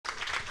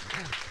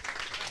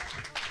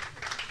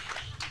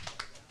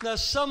Now,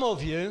 some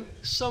of you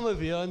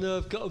I know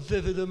have got a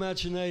vivid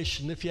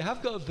imagination. If you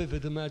have got a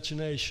vivid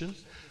imagination,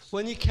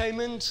 when you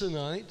came in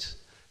tonight,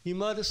 you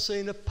might have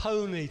seen a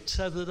pony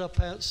tethered up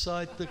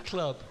outside the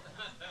club.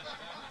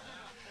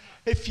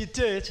 If you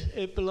did,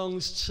 it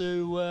belongs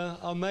to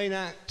our main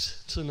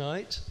act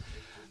tonight.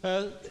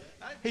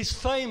 He's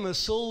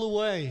famous all the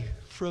way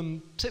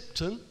from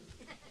Tipton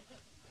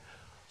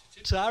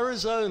to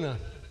Arizona.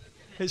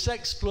 His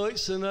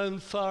exploits are known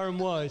far and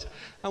wide.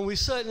 And we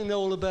certainly know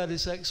all about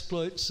his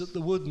exploits at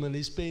the Woodman.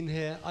 He's been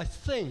here, I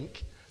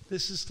think,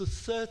 this is the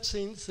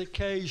 13th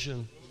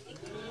occasion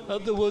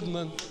at the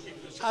Woodman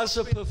as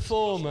a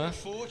performer.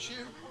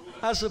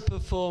 As a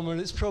performer,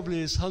 and it's probably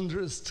his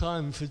 100th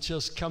time for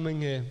just coming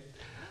here,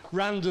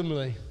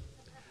 randomly.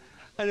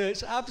 Anyway,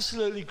 it's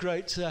absolutely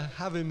great to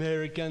have him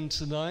here again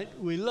tonight.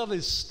 We love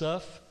his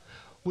stuff.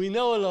 We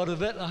know a lot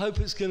of it. I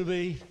hope it's going to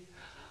be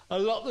a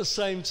lot the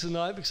same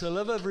tonight because I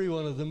love every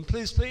one of them.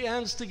 Please put your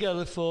hands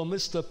together for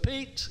Mr.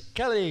 Pete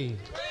Kelly.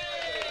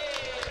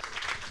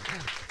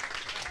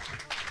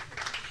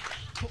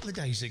 A couple of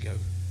days ago,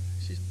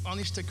 this is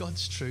honest to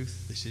God's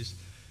truth, this is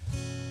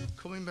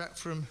coming back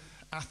from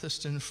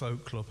Atherstone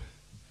Folk Club.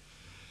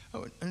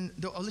 Oh, and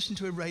I listened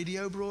to a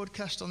radio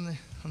broadcast on the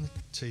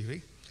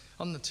TV,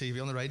 on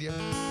the radio.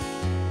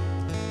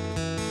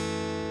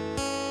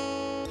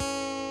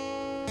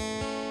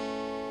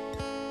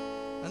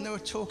 And they were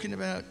talking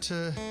about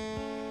the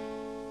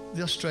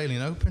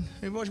Australian Open.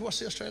 What's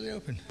the Australian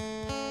Open?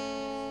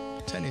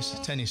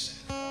 Tennis.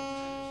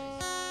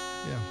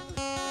 Yeah.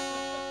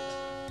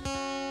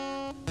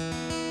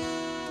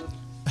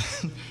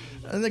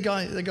 And the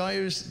guy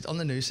who's on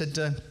the news said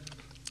on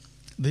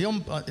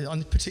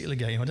a particular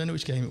game, I don't know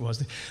which game it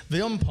was,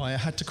 the umpire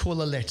had to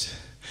call a let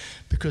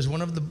because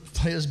one of the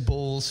players'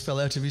 balls fell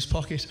out of his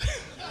pocket.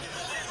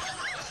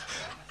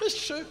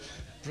 That's true.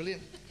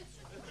 Brilliant.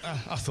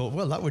 I thought,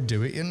 well, that would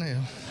do it, you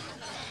know.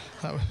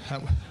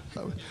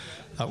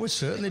 That would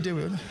certainly do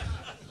it,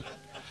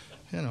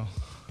 you know.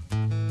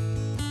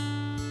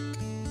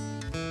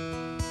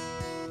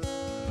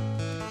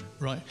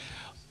 Right.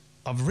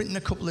 I've written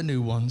a couple of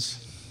new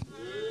ones.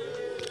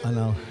 I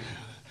know.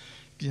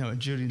 You know,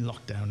 during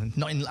lockdown and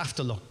not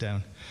after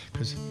lockdown,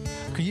 because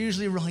I can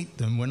usually write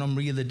them when I'm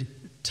really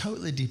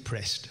totally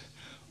depressed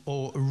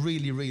or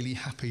really, really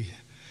happy.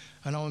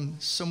 And I'm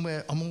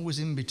always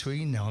in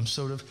between now. I'm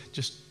sort of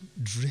just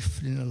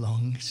drifting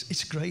along.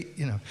 It's great,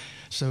 you know.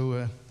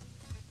 So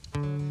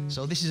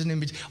this is an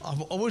image.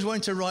 I've always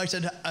wanted to write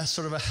a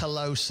sort of a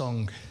hello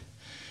song,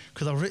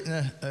 because I've written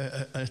a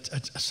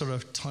sort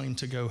of time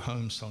to go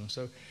home song.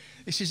 So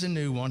this is a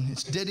new one.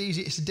 It's dead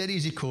easy. It's a dead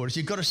easy chorus.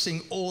 You've got to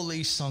sing all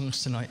these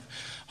songs tonight.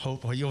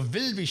 Hope you will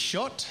be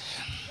shot.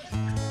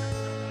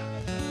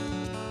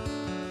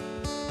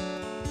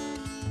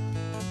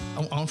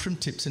 I'm from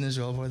Tipton as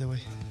well, by the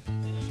way.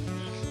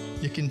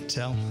 You can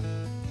tell.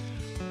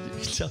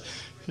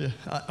 Yeah.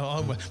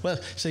 Well,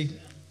 see,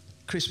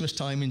 Christmas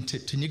time in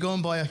Tipton, you go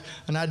and buy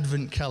an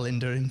advent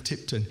calendar in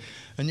Tipton,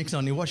 and you can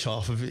only watch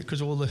half of it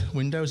because all the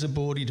windows are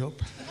boarded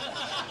up.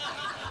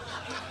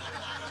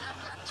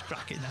 It's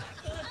cracking that.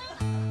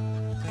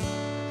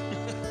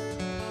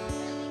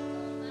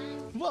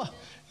 What?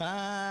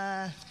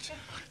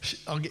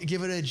 I'll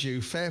give her a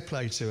due. Fair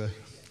play to her.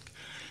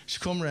 She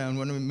come round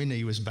when my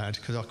knee was bad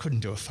because I couldn't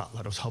do a fat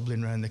lad. I was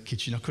hobbling around the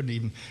kitchen. I couldn't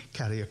even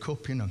carry a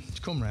cup, you know.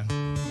 She come round.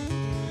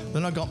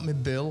 Then I got my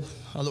bill.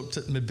 I looked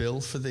at my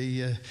bill for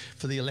the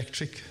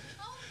electric.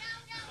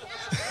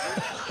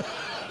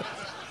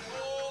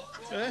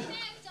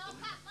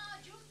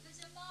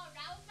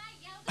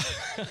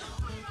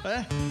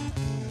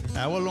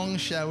 Hour-long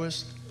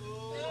showers.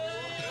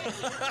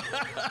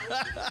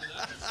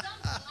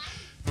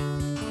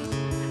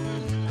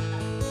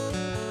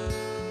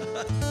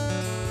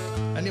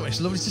 Anyway,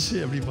 it's lovely to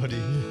see everybody.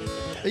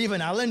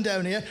 Even Alan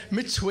down here,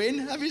 my twin.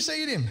 Have you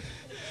seen him?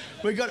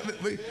 We got.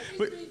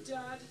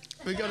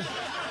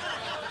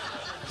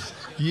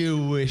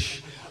 You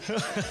wish.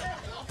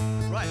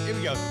 Right, here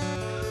we go.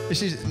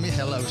 This is my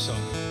hello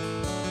song.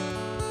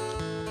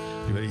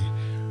 You ready?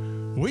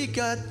 We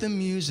got the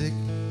music.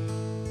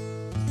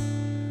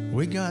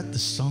 We got the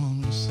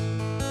songs.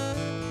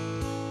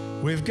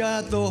 We've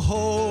got the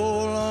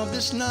whole of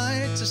this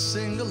night to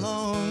sing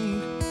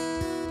along.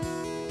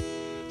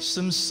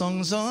 Some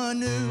songs are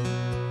new,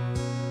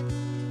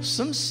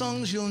 some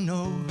songs you'll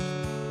know,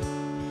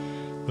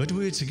 but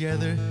we're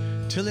together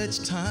till it's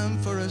time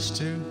for us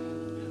to.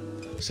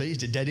 See,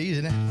 it's dead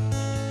easy, isn't it?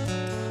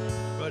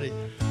 Ready?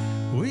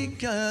 We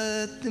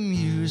got the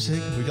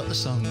music, we got the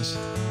songs,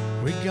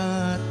 we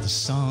got the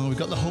song, we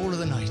got the whole of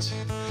the night.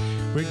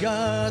 We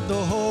got the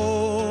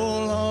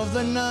whole of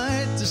the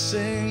night to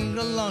sing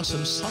along.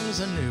 Some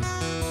songs are new.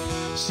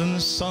 Some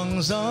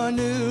songs are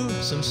new,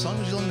 some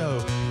songs you'll know,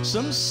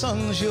 some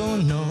songs you'll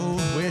know.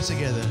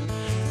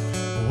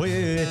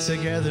 We're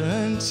together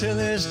until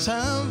it's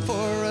time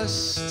for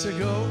us to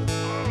go.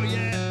 Oh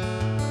yeah,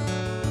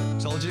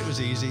 told you it was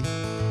easy.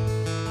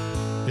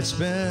 It's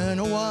been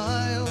a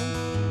while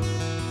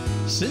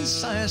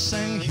since I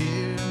sang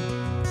here.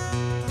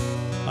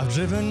 I've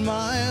driven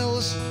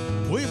miles,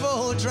 we've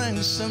all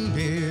drank some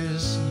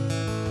beers.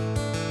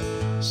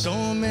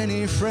 So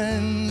many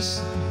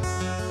friends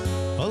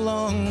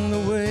along the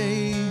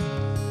way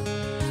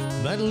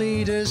that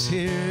lead us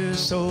here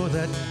so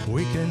that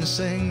we can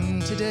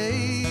sing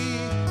today.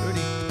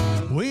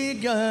 Ready? We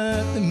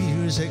got the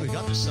music, we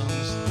got the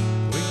songs,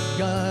 we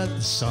got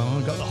the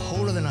song, got the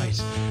whole of the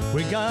night.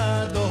 We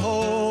got the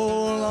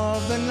whole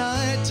of the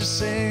night to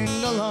sing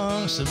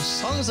along. Some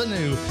songs are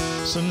new,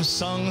 some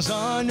songs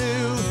are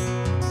new,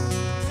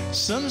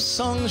 some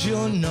songs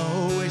you'll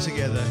know. We're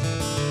together,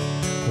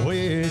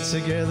 we're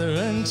together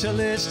until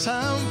it's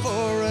time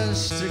for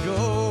us to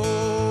go.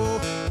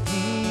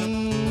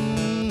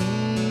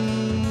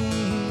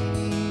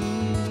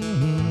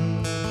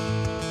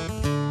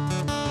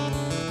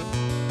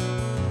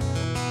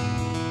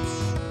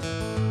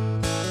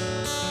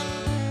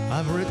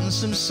 I've written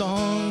some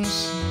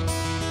songs,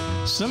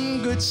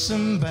 some good,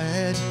 some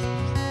bad.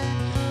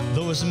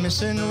 Those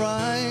missing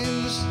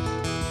rhymes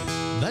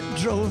that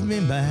drove me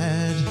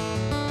mad.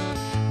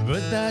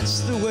 But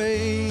that's the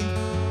way,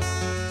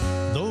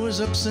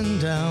 those ups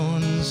and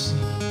downs,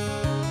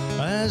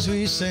 as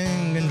we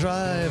sing and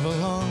drive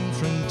along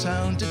from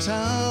town to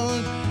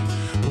town.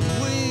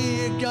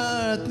 We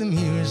got the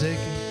music,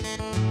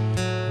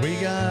 we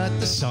got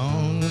the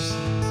songs,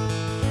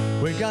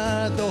 we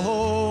got the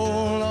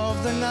whole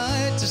of the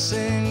night to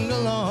sing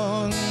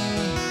along.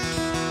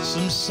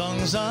 Some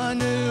songs are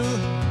new,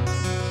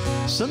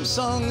 some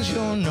songs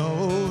you'll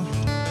know.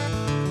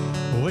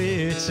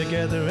 We're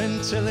together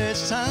until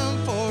it's time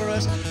for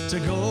us to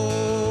go.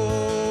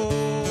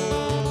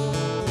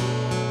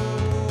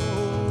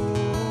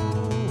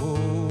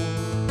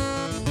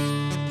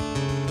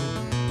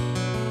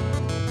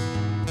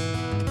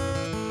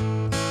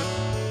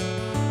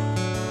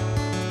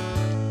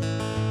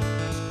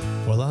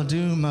 Well, I'll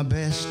do my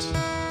best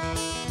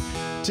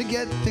to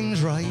get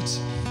things right,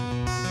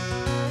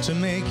 to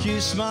make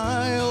you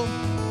smile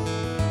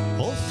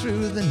all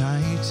through the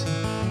night.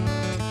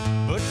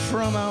 But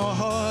from our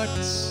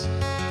hearts,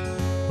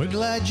 we're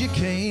glad you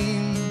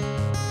came.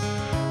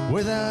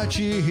 Without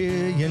you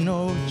here, you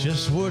know,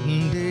 just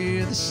wouldn't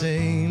be the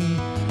same.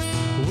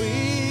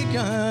 We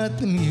got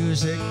the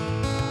music,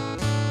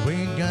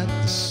 we got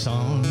the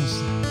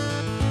songs,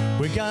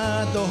 we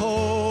got the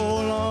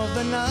whole of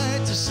the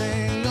night to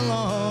sing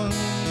along.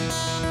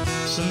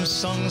 Some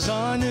songs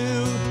are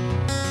new,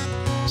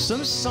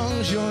 some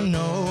songs you'll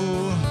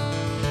know.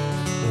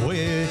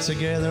 We're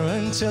together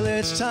until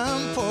it's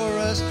time for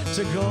us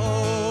to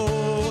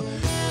go.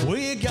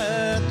 We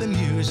got the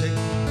music,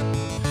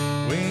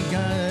 we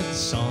got the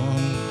song,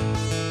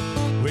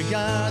 we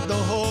got the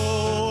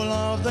whole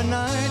of the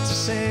night to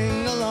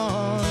sing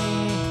along.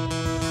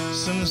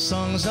 Some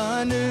songs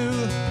are new,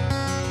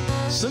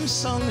 some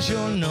songs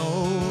you'll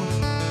know.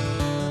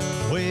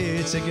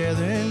 We're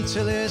together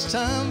until it's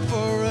time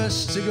for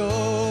us to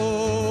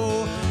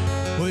go.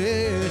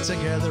 We're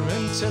together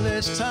until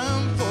it's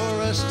time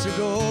for us to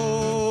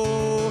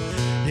go.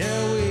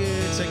 Yeah,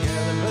 we're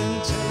together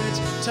until it's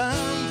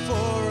time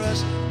for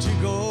us to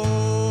go.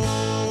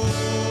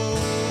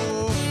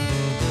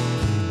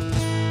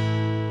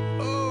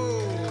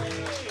 Oh,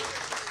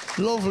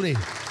 lovely.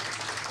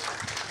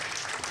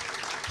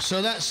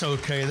 So that's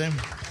okay then.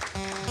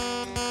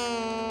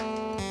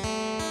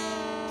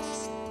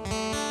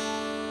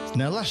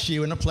 Now, last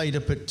year when I played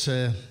up at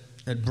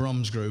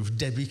Bromsgrove,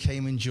 Debbie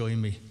came and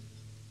joined me.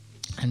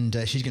 And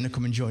she's going to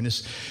come and join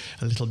us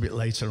a little bit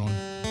later on.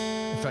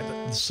 In fact,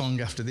 the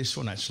song after this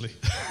one, actually.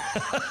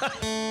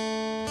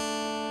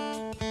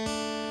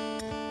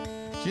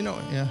 Do you know?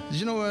 Yeah. Did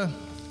you know a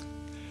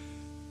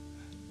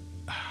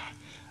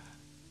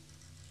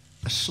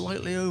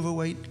slightly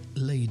overweight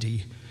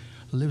lady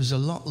lives a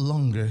lot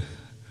longer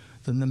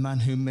than the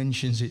man who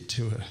mentions it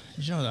to her?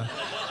 Did you know that?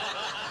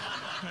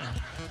 Yeah.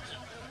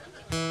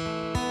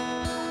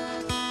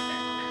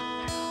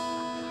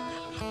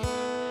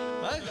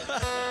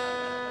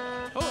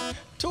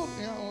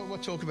 We'll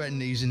talk about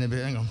knees in a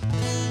bit. Hang on.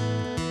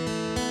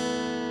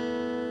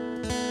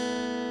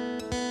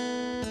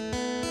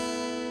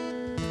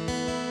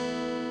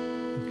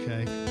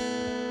 Okay.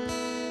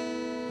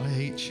 I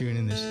hate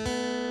tuning this.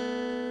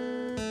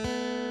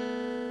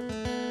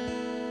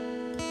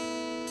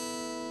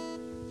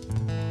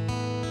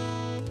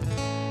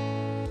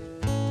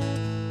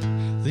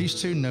 These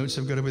two notes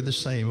have got to be the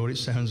same or it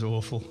sounds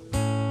awful.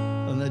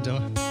 And they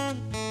don't.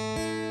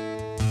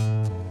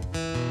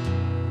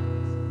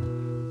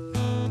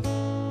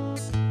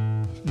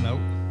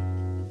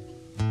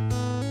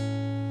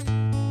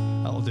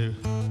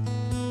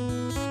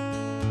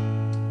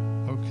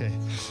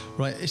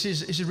 Right, this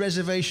is a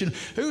reservation.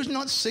 Who's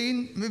not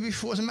seen me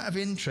before? As a matter of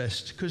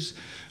interest, because,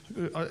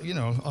 you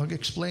know, I'll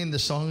explain the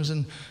songs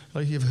and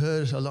you've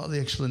heard a lot of the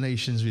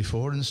explanations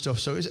before and stuff.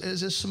 So is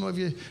there some of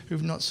you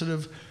who've not sort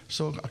of,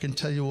 so I can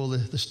tell you all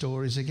the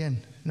stories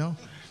again? No?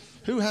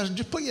 Who has?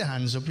 Just put your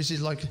hands up. This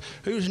is like,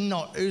 who's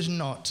not?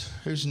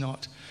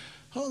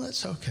 Oh,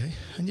 that's okay.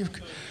 And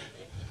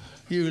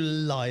you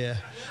liar.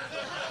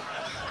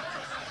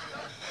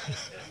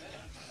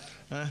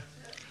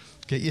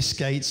 Get your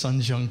skates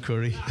on, John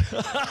Curry.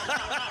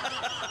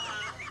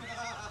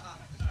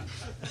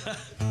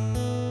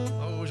 I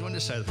always wanted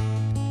to say that.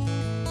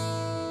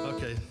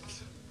 Okay.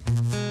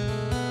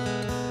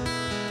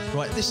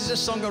 Right, this is a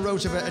song I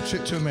wrote about a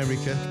trip to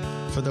America,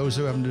 for those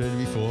who haven't heard it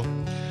before.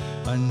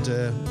 And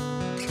I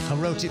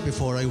wrote it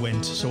before I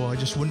went, so I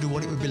just wonder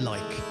what it would be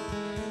like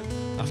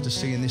after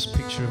seeing this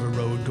picture of a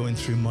road going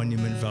through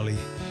Monument Valley.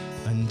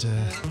 And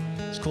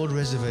it's called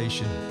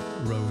Reservation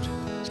Road.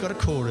 It's got a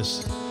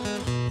chorus.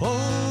 Oh,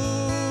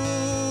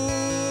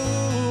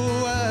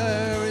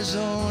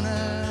 Arizona,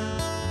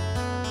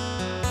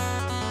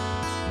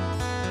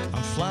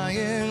 I'm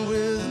flying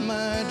with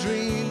my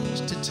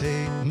dreams to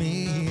take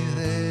me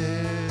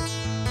there.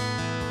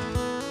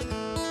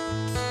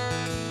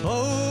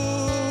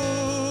 Oh,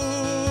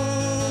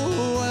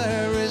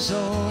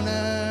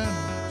 Arizona,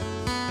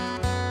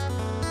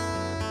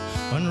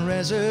 on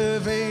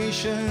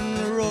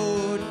Reservation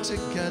Road to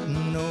God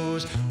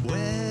knows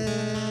where.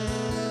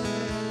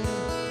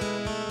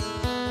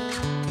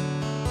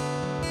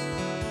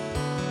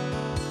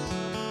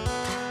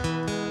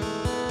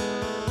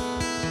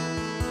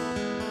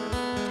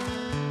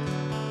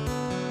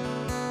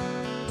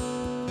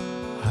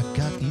 I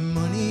got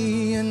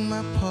money in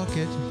my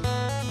pocket,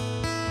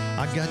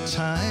 I got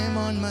time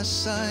on my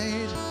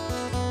side.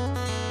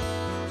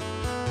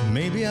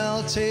 Maybe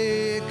I'll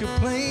take a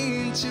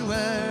plane to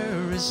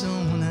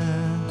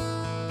Arizona.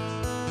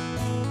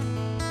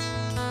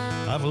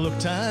 I've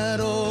looked at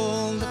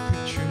all the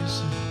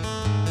pictures,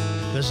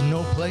 there's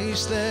no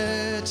place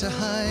there to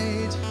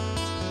hide.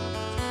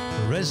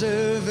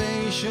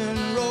 Reservation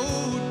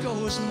Road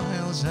goes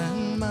miles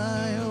and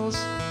miles.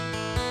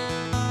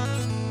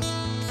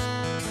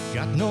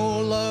 Got no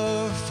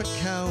love for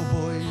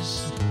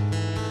cowboys,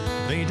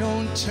 they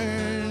don't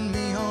turn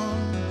me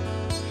on.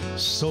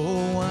 So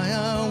why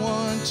I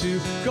want to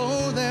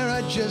go there,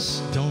 I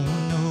just don't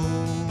know.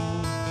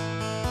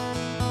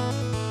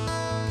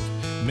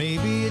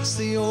 Maybe it's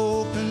the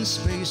open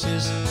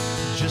spaces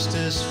just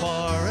as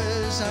far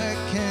as I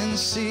can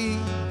see,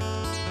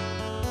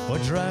 or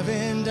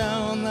driving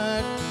down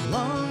that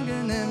long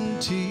and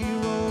empty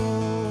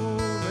road.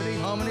 Ready,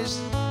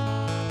 harmonies?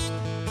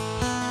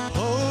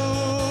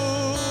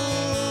 Oh,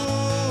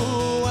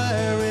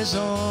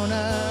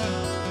 Arizona,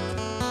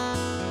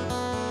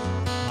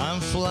 I'm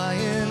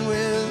flying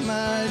with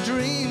my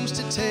dreams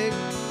to take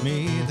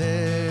me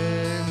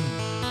there.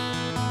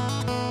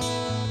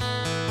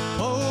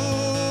 Oh,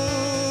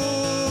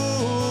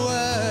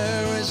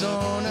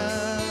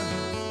 Arizona,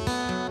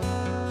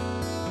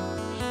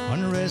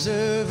 on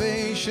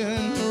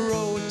Reservation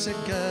Road to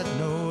God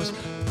knows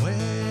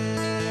where.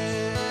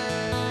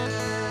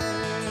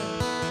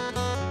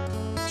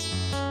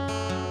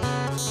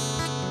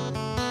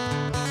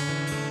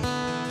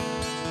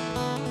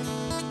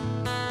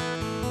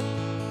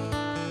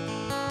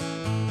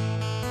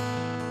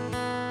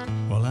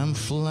 I'm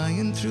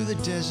flying through the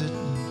desert.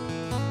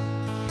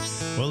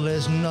 Well,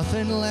 there's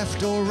nothing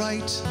left or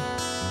right.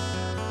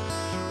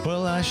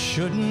 Well, I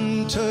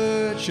shouldn't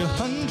touch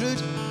 100,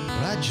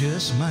 but I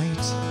just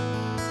might.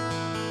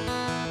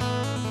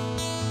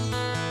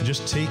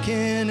 Just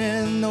taking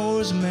in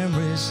those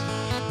memories,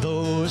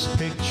 those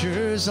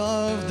pictures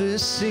of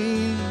this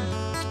scene.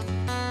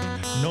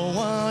 No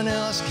one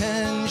else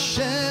can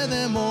share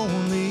them,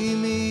 only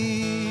me.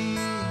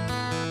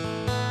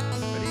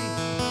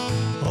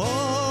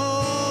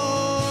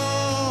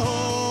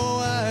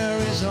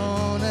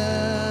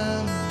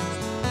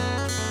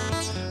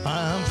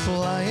 I'm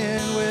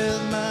flying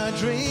with my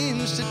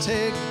dreams to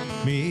take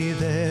me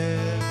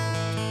there.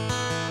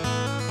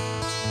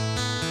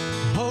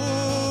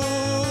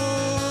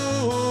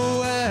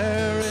 Oh,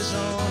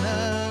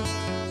 Arizona,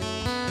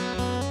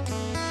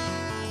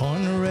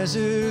 on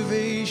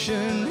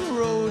Reservation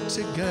Road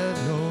to God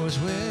knows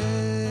where.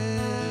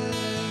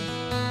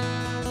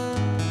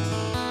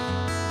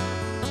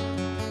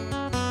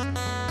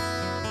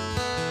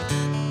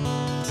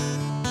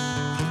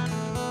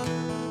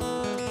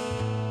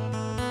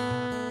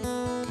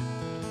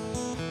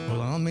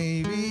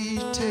 Maybe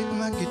take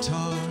my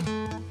guitar,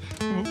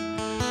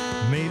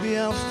 maybe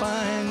I'll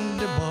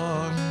find a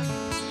bar.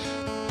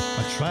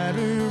 I try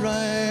to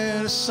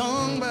write a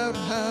song about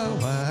how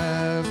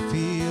I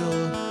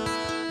feel.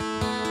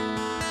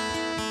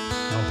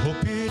 I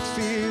hope it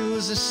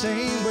feels the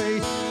same way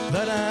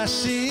that I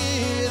see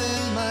it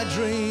in my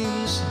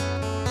dreams.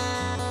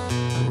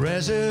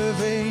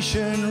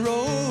 Reservation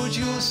Road,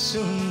 you'll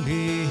soon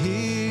be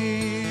here.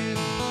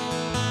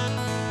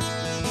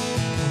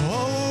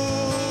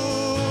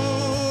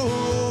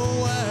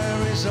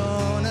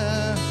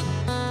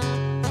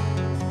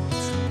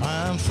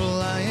 I'm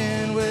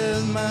flying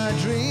with my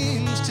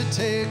dreams to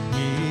take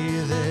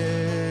me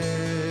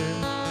there.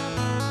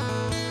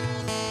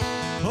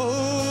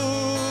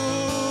 Oh,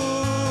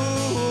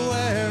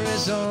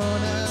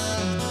 Arizona,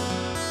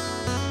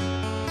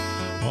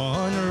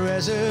 on a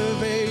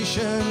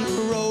Reservation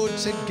Road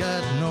to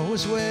God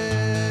knows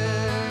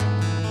where.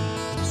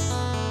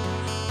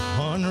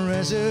 On a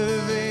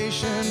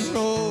Reservation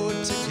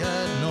Road to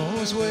God knows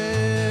knows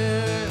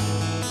where.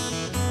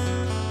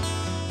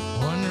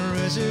 On a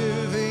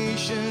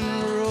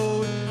reservation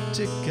road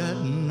to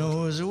God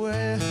knows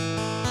where.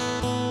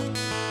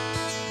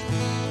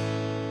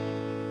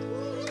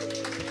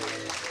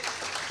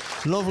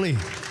 Lovely.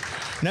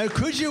 Now,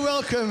 could you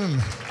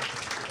welcome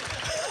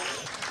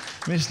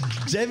Miss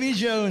Debbie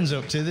Jones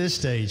up to the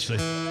stage, please?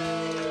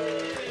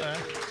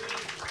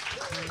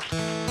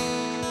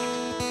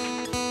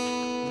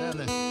 Now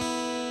then,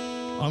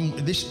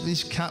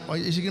 this cap,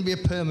 is it going to be a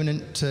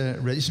permanent?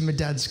 This is my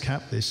dad's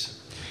cap.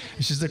 This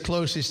is the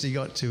closest he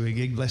got to a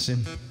gig. Bless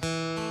him.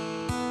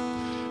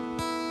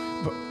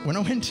 But when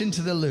I went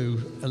into the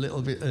loo a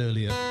little bit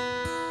earlier,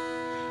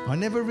 I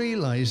never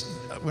realised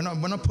when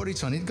I put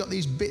it on, it got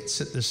these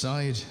bits at the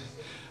side,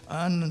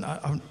 and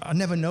I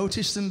never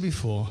noticed them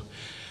before.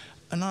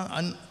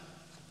 And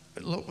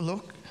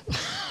look.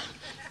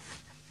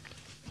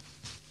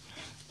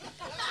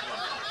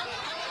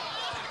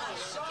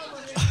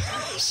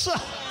 So,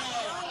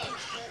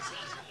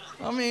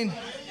 I mean,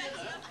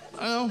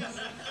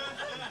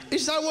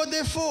 is that what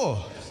they're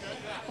for?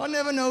 I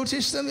never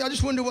noticed them. I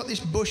just wonder what this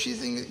bushy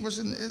thing was,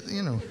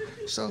 you know.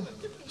 So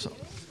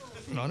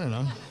I don't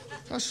know.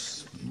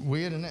 That's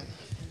weird, isn't it?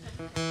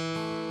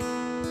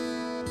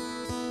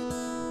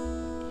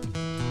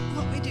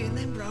 What are we doing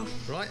then, bro?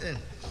 Right then.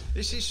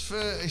 This is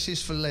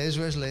for Les.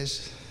 Where's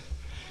Les?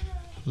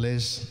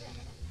 Les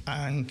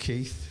and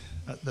Keith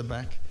at the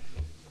back.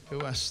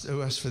 Who asked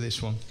for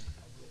this one?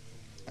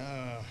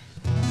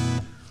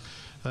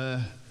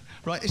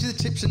 Right, this is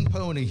the Tips and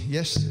Pony.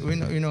 Yes, we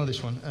know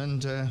this one.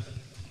 And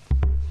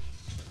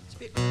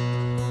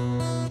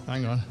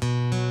hang on.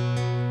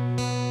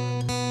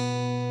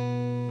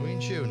 Are we in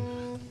tune?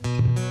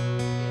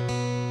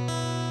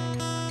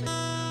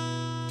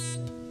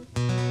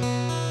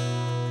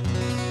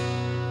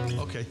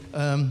 Okay.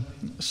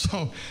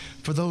 So,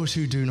 for those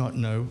who do not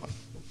know,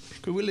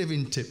 we live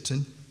in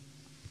Tipton,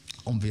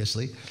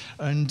 obviously,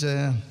 and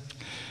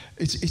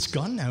it's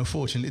gone now,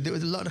 fortunately. There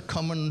was a lot of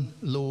common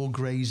law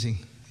grazing,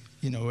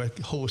 you know, where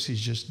horses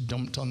just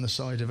dumped on the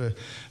side of a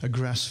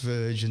grass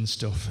verge and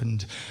stuff.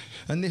 And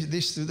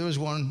there was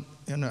one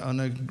on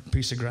a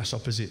piece of grass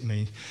opposite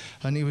me,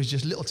 and he was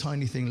just a little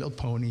tiny thing, little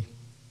pony.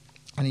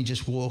 And he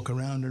just walk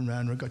around and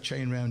round, got a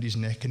chain around his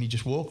neck, and he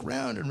just walked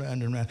round and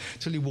round and round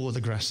till he wore the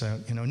grass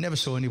out. You know, never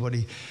saw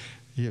anybody,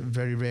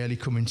 very rarely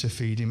coming to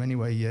feed him.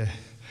 Anyway,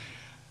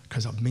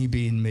 because of me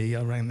being me,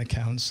 I rang the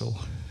council,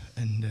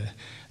 and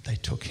they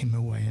took him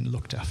away and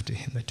looked after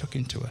him. They took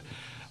him to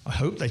I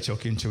hope they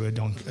took him to a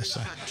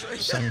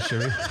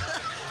sanctuary.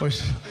 Well,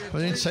 they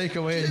didn't take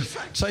away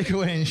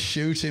and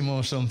shoot him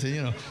or something,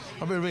 you know.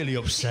 I'd be really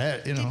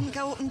upset, you know. Didn't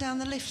go up and down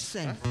the lifts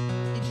then? Huh?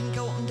 He didn't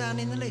go up and down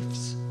in the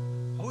lifts?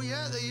 Oh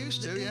yeah, they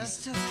used to, yeah.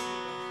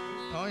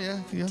 Oh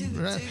yeah,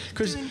 right.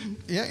 Because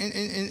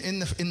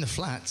in the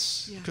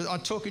flats. Because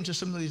I'm talking to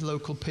some of these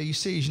local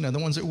PCs, you know, the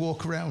ones that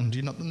walk around.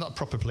 You know, not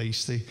proper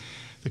police, the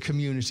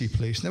community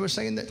police. And they were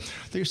saying that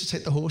they used to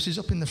take the horses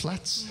up in the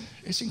flats.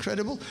 It's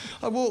incredible.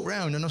 I walk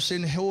round and I've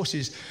seen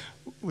horses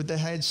with their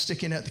heads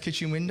sticking out the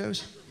kitchen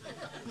windows.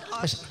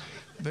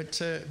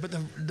 But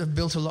they've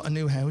built a lot of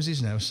new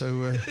houses now,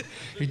 so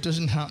it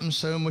doesn't happen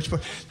so much.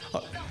 But.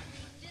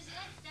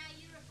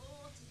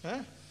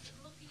 Huh?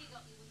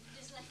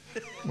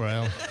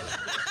 Well,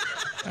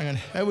 hang on.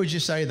 How would you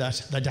say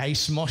that? The day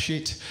smosh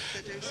it.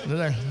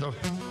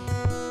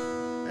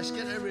 Let's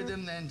get a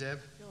rhythm then, Deb.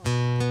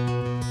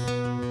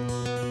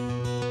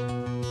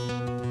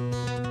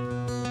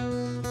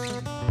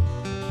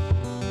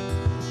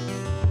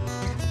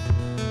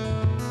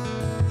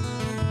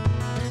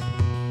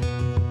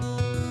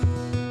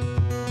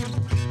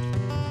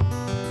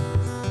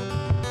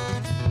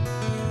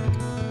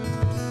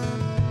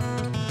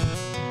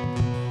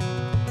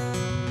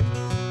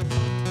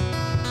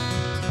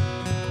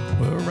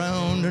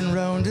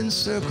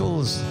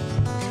 Circles,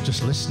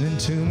 just listening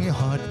to me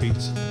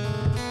heartbeat.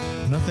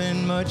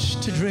 Nothing much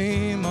to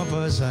dream of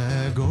as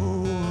I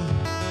go.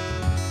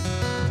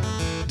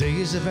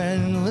 Days of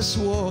endless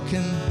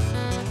walking,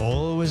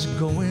 always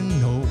going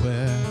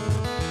nowhere.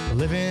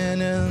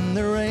 Living in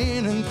the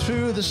rain and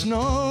through the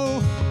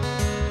snow.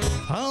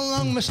 How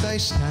long must I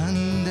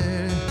stand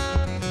there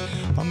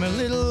on my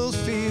little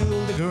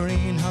field of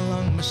green? How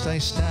long must I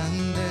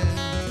stand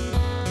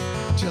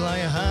there till I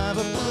have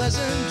a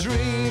pleasant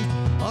dream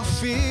of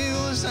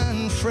fields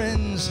and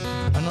friends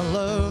and a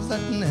love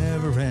that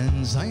never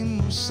ends?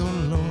 I'm so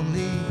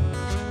lonely,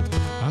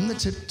 I'm the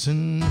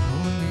Tipton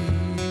Pony.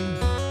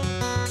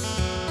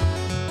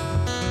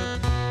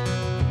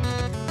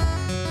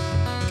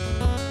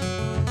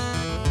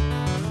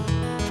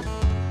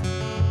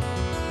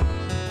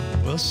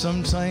 Well,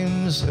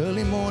 sometimes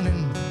early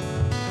morning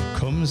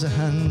comes a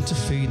hand to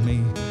feed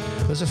me.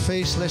 There's a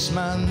faceless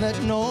man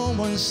that no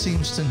one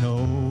seems to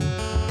know.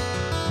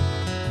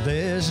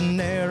 There's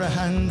ne'er a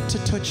hand to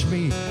touch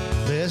me,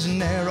 there's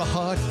ne'er a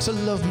heart to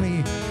love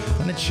me,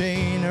 and a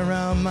chain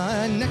around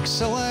my neck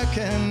so I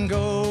can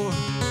go.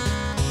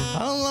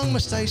 How long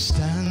must I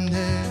stand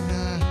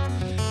there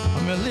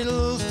on my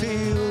little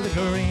field of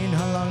green?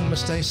 How long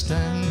must I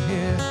stand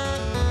here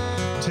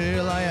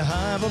till I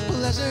have a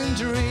pleasant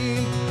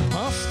dream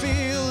of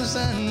fields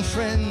and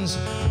friends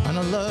and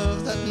a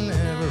love that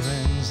never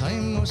ends?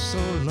 I'm oh so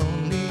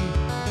lonely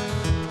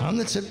on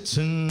the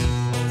Tipton.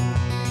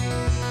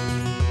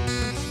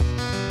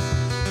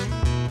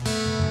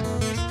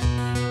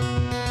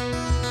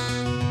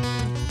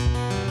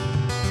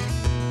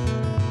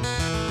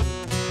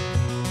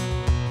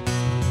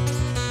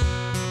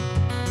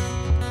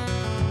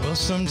 Well,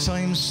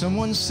 sometimes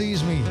someone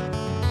sees me,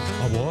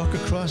 I walk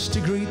across to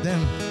greet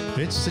them.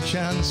 It's a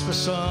chance for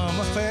some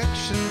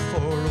affection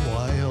for a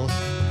while.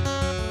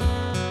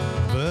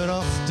 But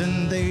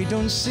often they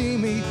don't see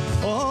me,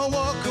 or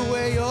walk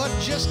away, or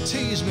just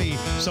tease me.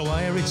 So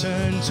I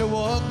return to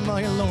walk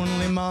my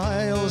lonely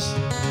miles.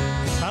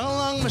 How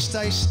long must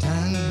I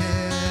stand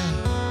here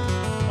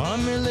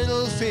on my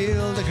little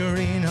field of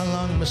green? How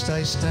long must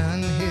I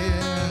stand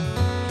here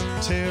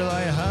till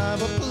I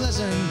have a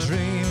pleasant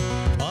dream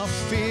of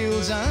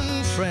fields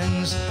and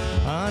friends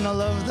and a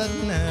love that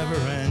never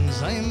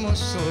ends? I'm oh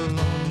so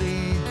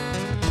lonely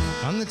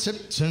on the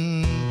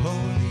Tipton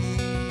pony.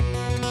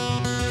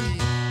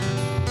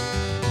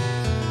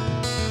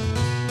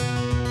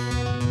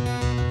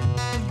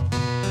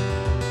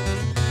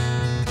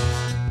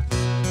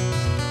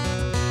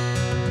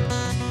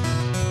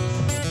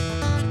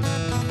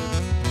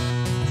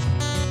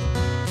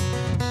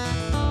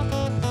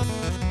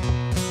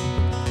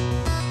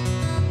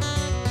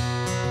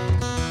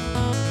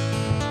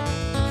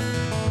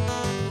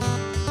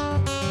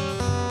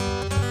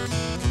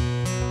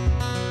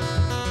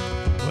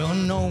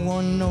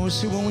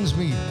 Knows who owns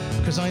me,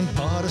 'cause I'm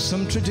part of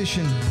some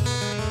tradition,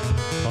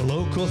 a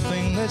local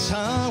thing, that's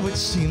how it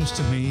seems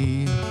to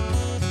me.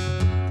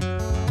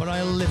 But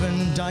I live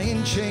and die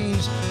in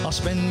chains, I'll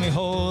spend my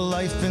whole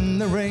life in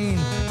the rain,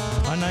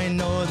 and I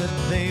know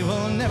that they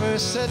will never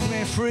set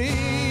me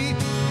free.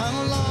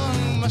 How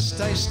long must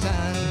I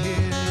stand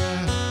here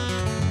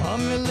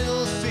on my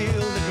little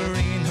field of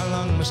green? How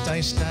long must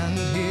I stand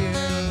here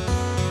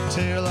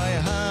till I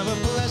have a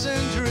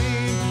pleasant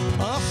dream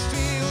of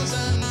fields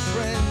and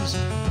friends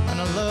and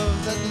a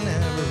love that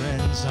never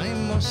ends?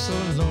 I'm oh so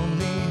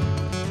lonely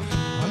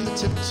on the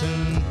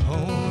Tipton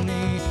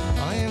pony.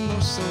 I am oh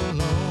so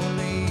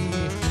lonely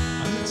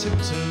on the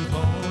Tipton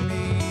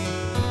pony.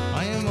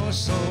 I am oh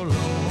so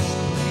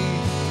lonely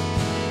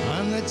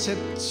on the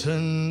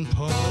Tipton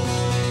pony.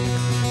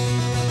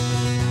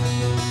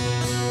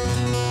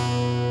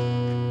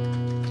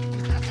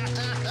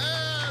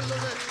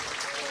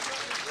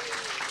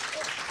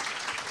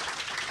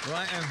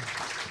 Right,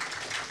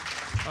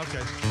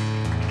 okay.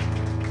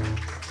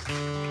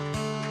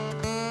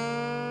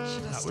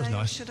 That was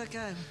nice. Should I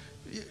go?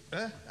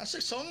 That's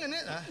a song, isn't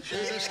it? Should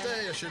I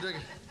stay or should I?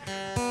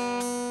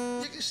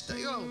 You can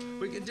stay. Oh,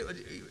 we can do it.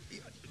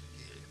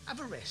 Have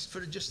a rest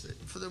for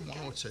for the one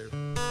or two.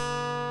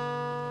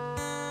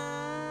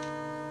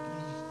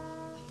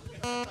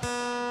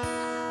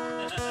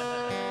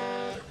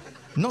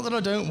 Not that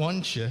I don't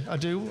want you, I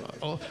do,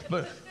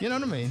 but you know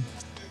what I mean.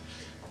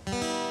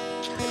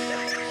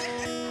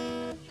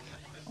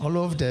 I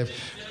love Deb.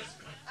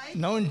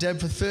 Known Deb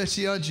for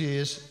 30 odd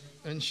years,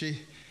 and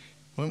she,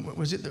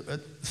 was it the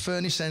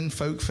Furnace End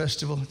Folk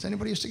Festival? Does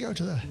anybody used to go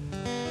to that?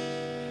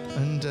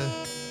 And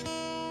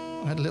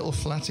I had a little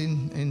flat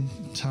in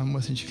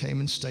Tamworth, and she came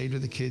and stayed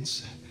with the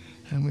kids,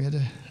 and we had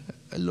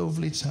a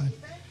lovely time.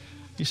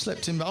 You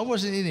slept in, I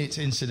wasn't in it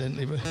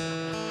incidentally, but. My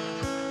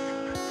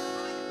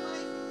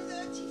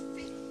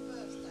 35th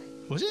birthday.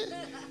 Was it?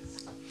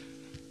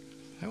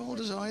 How old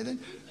was I then?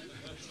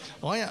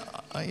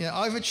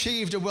 I've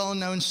achieved a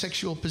well-known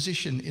sexual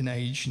position in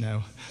age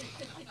now.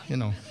 You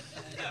know.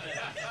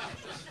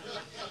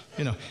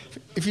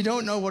 If you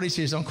don't know what it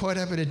is, I'm quite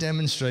happy to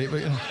demonstrate.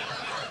 But you know.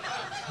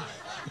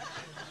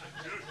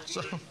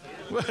 So,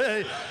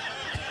 well,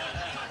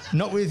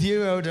 not with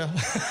you, Oda.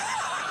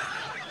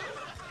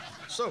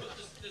 So.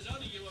 There's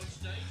only you on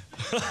stage.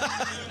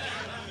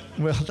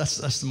 Well,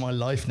 that's my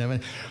life now.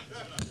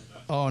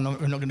 Oh, no,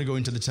 we're not going to go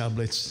into the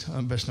tablets.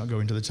 I'm best not go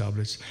into the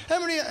tablets. How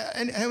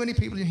many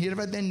people in here have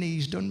had their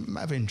knees done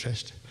out of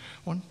interest?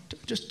 One, two,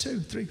 just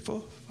 2, 3,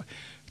 4, 5.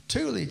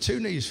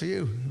 Two knees for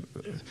you.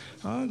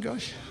 Oh,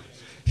 gosh.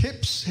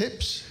 Hips.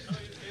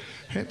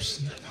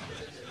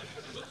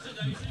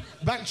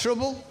 Back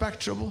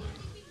trouble.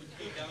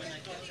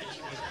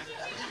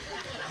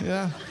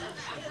 Yeah.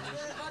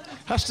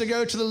 Has to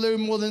go to the loo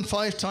more than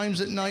 5 times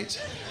at night.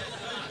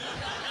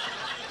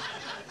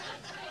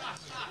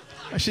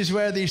 This is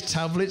where these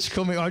tablets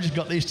come in. I just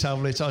got these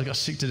tablets. I got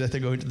sick to death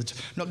of going to the...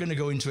 I'm not going to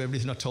go into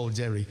everything I told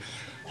Derry.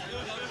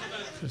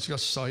 It's got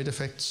side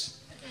effects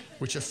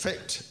which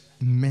affect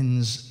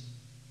men's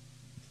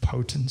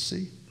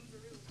potency.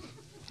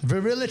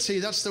 Virility,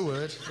 that's the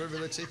word.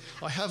 Virility.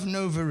 I have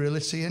no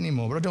virility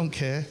anymore, but I don't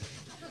care.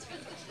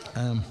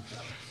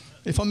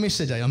 If I miss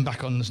a day, I'm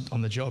back on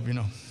the job, you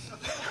know.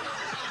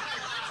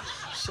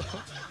 So...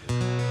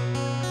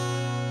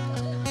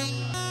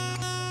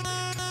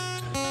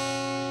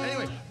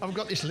 I've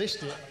got this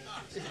list here.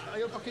 I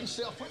hope I can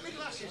see. I'll put my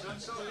glasses on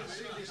so I can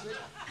see this.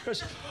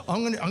 Because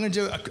I'm going to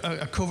do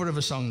a cover of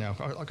a song now.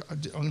 I'm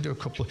going to do a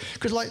couple.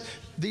 Because like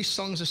these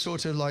songs are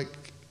sort of like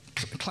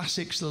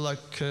classics. They're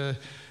like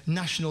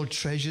national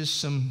treasures.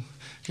 Some,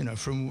 you know,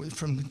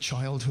 from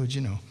childhood.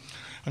 You know.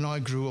 And I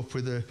grew up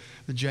with the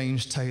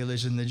James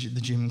Taylors and the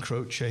Jim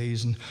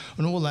Croces and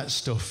all that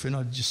stuff. And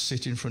I'd just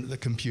sit in front of the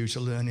computer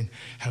learning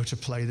how to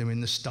play them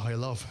in the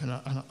style of. And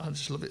I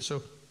just love it.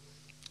 So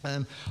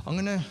I'm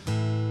going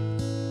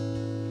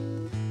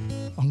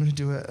to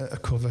do a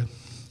cover. In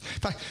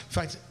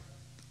fact,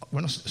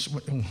 when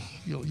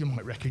you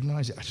might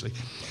recognise it actually.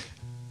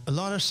 A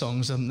lot of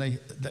songs,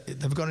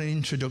 they've got an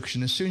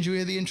introduction. As soon as you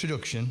hear the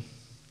introduction,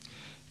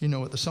 you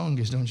know what the song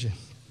is, don't you?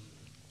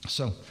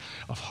 So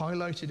I've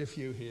highlighted a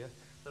few here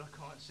that I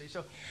can't see.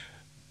 So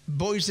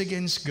boys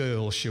against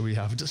girls, shall we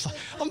have? Just like,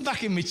 I'm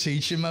back in my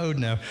teacher mode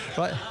now.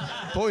 Right,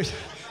 boys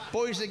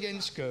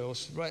against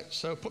girls. Right,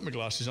 so put my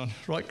glasses on.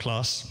 Right,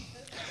 class.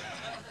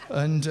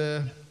 And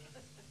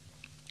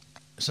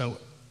so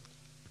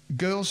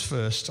girls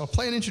first. I'll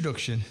play an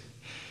introduction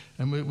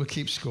and we'll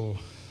keep score.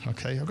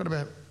 Okay, I've got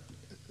about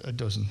a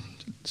dozen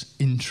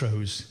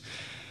intros.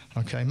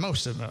 Okay,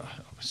 most of them.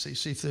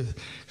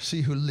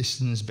 See who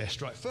listens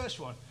best. Right, first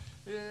one.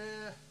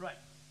 Right,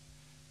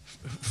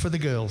 for the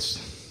girls.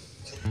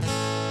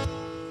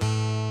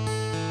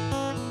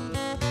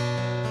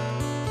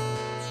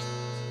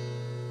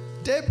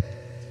 Deb,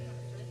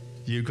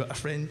 you got a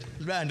friend.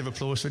 Round of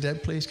applause for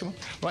Deb, please. Come on.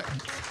 Right. Okay.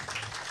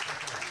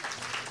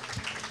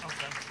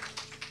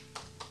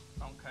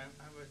 How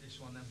about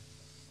this one then?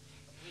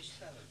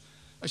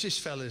 It's just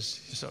fellas.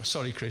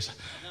 Sorry, Chris.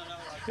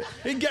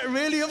 He'd get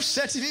really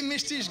upset if he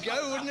missed his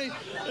go, wouldn't he?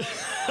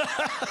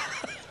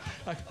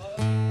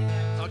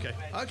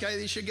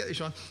 Okay, you should get this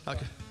one.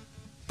 Okay.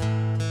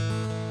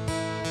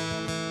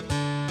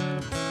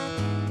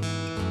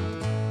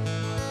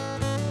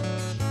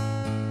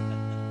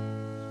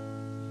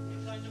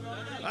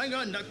 Hang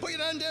on, no, put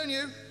your hand down,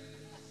 you.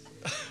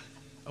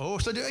 Oh,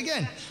 so do it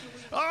again.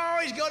 Oh,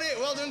 he's got it.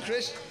 Well done,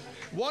 Chris.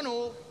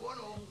 1-1.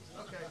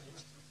 Okay.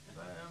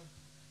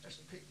 Let's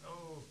pick.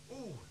 Oh.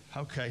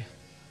 Okay.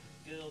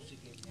 Girls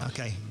again.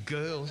 Okay,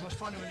 girls. Let's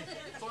find him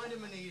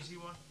an easy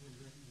one.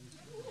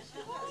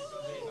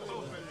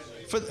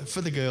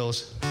 For the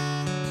girls. Hang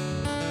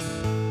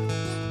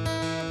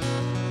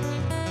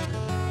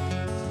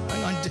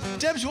on.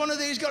 Deb's one of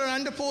these, got her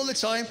hand up all the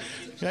time.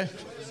 Okay.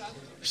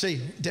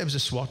 See, Deb's a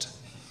swat.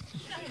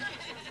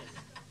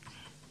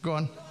 Go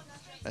on.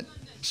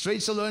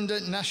 Streets of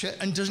London, Nasha.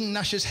 And doesn't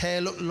Nasha's hair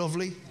look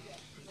lovely?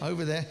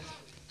 Over there.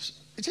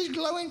 It is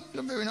glowing.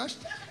 Look very nice.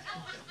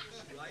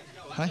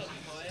 Hey?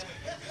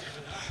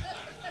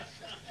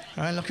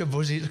 Right, look at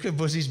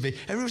Buzzy's beard.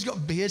 Everyone's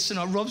got beards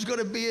tonight. Rob's got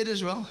a beard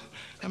as well.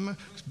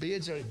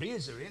 Beards are in.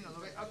 I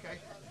love it. Okay.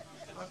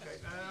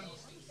 Hang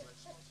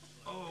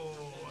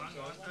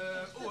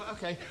on.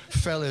 Okay.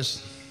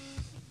 Fellas.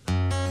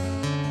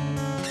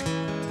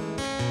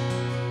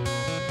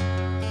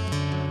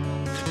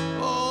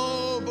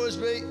 Oh,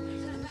 Busby.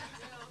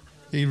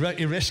 He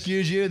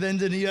rescued you then,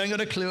 didn't he? You ain't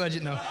got a clue, had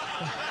you? No.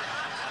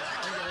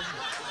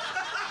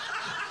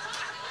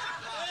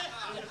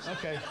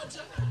 Okay.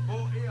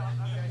 Oh, yeah,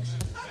 okay.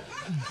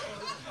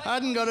 I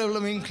hadn't got a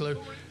blooming clue.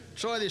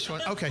 Try this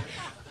one. Okay.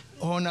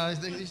 Oh, no,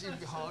 this is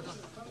a hard one.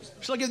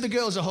 Shall I give the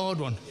girls a hard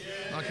one?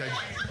 Okay.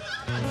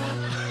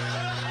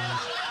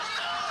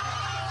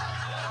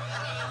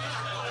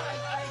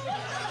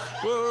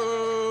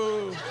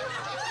 Whoa.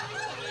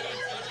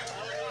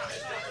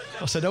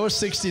 I said I was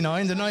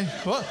 69, didn't I?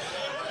 What?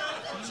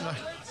 No.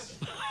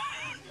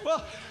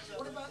 What?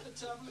 What about the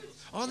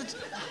tablets?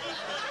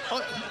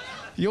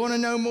 You want to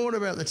know more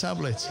about the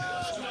tablets?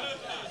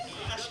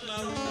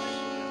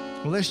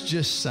 Well, let's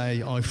just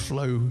say I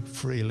flow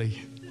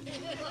freely.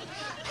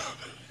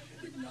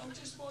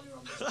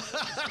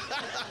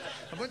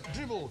 I went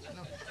dribbled.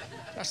 No.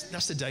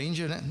 That's the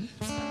danger, isn't it?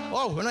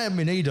 Oh, when I had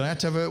my knee done, I had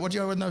to have what do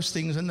you have with those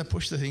things and they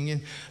push the thing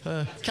in?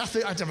 I had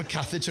to have a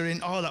catheter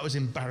in. Oh, that was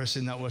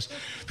embarrassing, that was.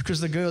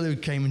 Because the girl who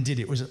came and did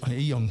it was a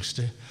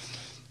youngster.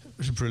 It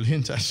was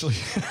brilliant, actually.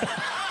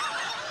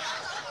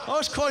 I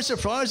was quite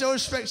surprised. I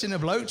was expecting a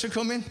bloke to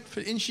come in,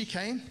 but in she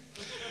came.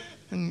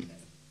 And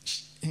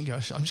he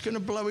goes, I'm just going to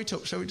blow it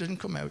up so it doesn't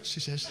come out, she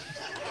says.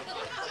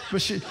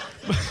 But she...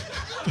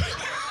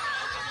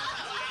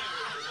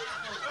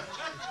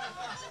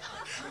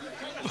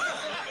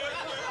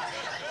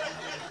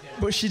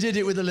 But she did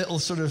it with a little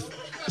sort of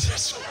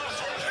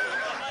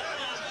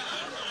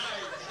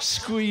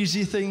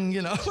squeezy thing,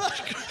 you know.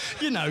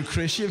 You know,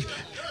 Chris,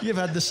 you've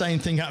had the same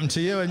thing happen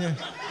to you, haven't you?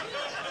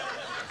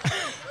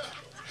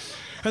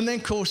 And then,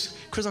 of course,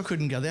 because I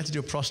couldn't go, they had to do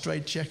a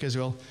prostate check as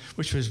well,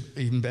 which was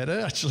even better,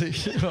 actually.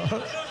 So,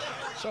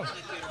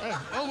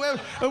 well,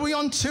 are we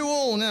on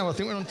 2-2 now? I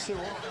think we're on 2-2.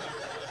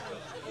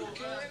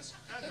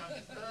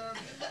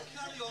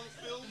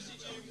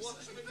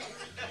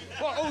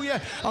 Oh, yeah,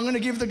 I'm going to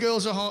give the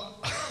girls a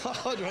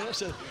hard one.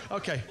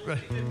 Okay,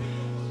 right.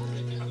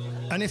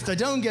 And if they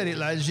don't get it,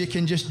 lads, you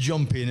can just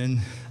jump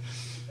in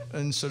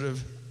and sort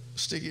of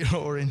stick your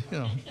oar in, you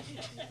know.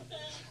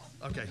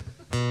 Okay.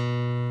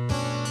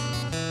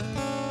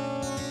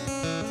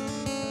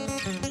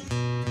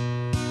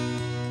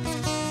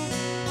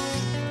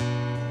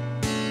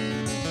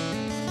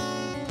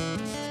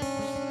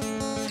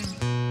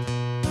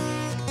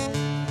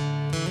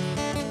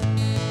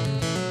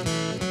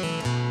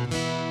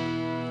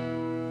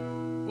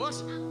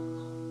 What?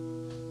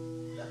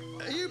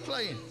 Are you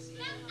playing?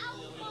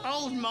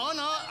 Old man,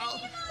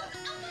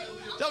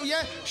 oh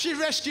yeah, she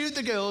rescued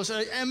the girls.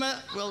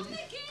 Emma, well,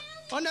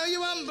 I know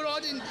you haven't, but I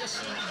didn't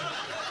just...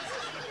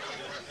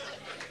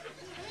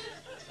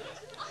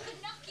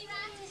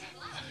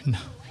 No,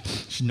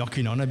 she's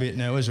knocking on a bit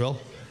now as well.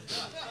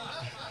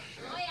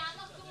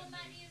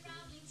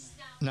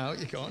 No,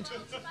 you can't.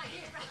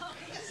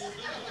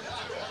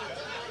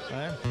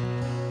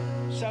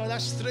 So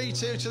that's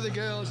 3-2 to the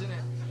girls, isn't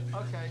it?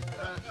 Okay.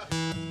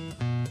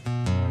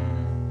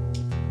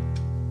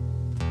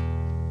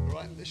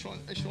 Right, this one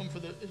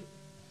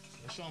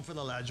for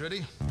the lads.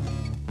 Ready?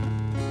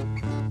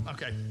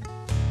 Okay.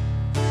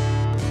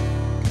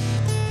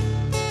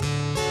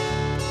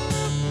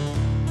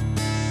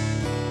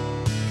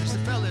 It's the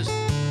fellas.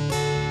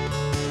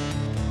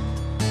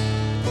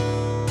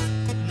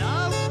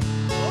 No.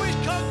 Oh, he's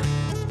cocked.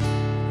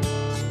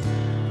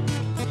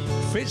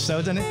 Fits though,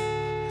 doesn't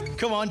it?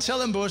 Come on, tell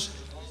them, Buzz.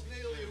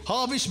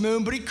 Harvest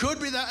Moon, but it could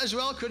be that as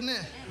well, couldn't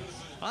it?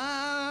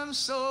 I'm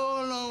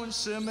so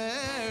lonesome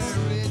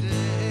every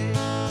day.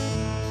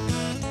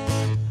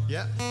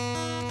 Yeah.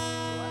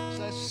 Right,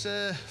 so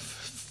that's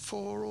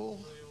 4 all,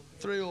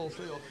 3 all.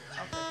 Okay.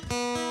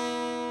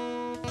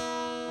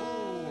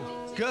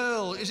 Oh,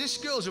 girl, is this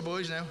girls or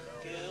boys now?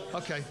 Girls.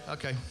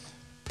 Okay.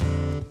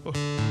 Oh.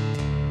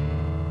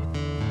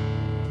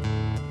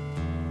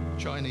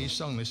 Chinese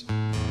song, this.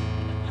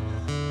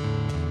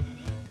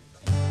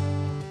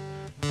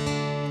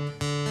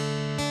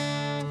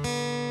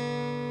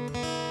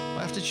 I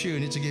have to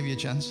tune it to give you a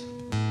chance.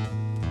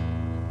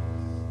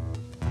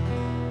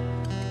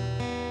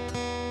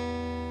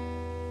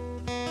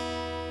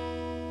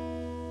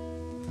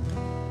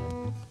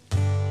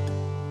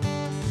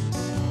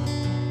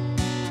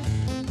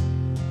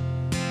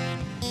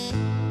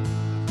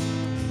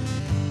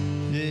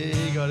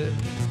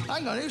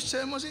 Hang on, whose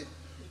turn was it?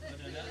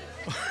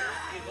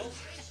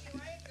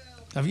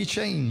 Have you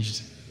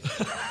changed?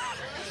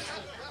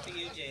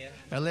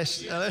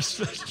 Unless. Okay.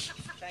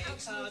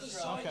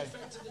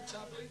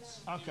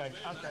 I'll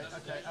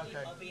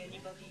be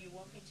anybody you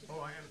want me to.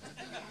 Oh, I am.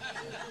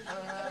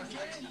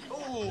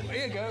 Oh,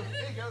 here you go.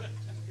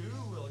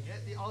 Who will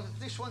get the...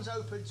 this one's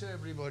open to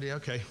everybody,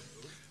 okay.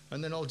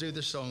 And then I'll do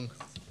the song.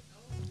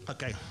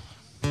 Okay.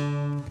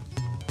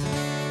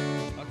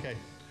 Okay.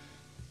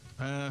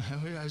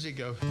 How's it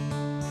go?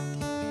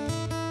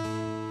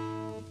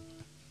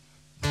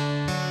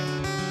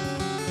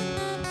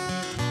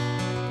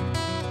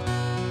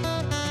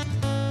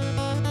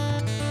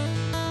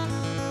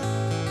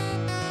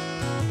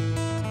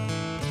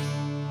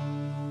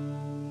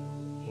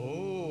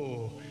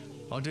 Oh,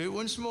 I'll do it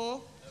once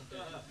more.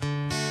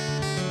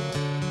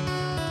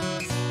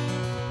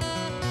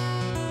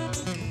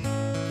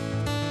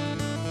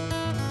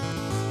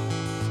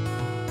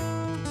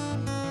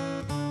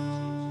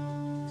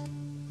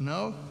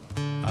 No,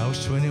 I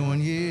was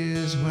 21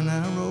 years when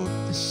I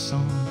wrote this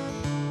song.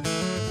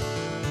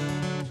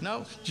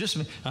 No, just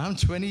me. I'm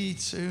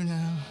 22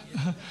 now.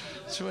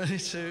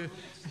 22.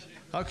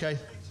 Okay,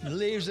 the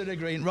leaves that are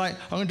green. Right,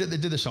 I'm going to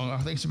do the song. I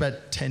think it's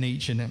about 10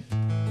 each in it.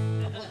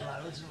 I've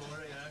got loads more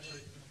here,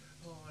 actually.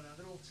 Oh, no,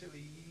 they're all too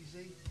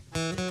easy.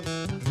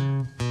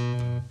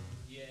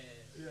 Yeah,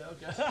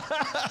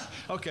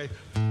 okay. Okay.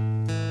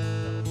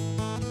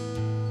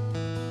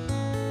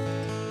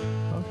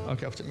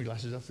 Okay, I'll take my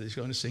glasses off. He's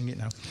going to sing it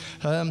now.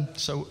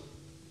 So,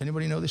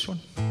 anybody know this one?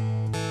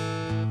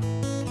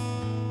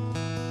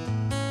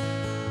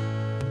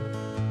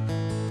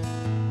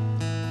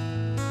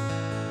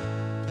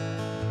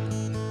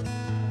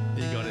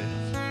 You got it.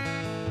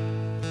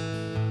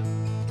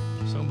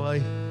 Sung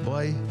by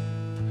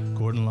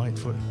Gordon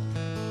Lightfoot.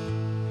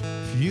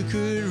 If you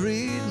could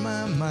read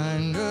my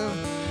mind, girl,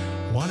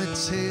 what a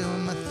tale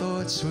my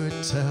thoughts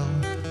would tell.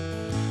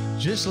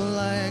 Just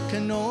like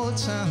an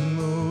old-time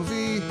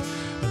movie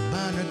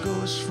about a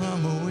ghost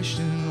from a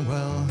wishing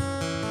well,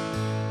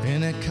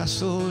 in a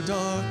castle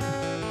dark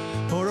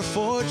or a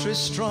fortress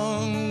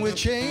strong with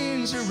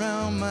chains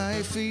around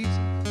my feet.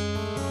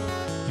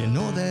 You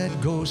know that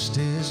ghost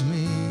is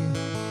me,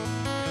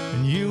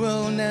 and you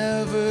will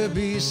never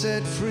be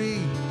set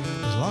free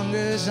as long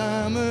as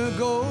I'm a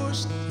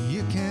ghost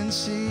you can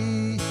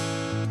see.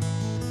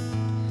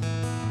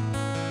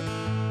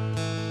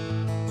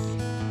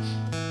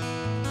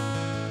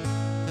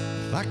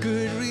 If I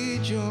could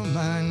read your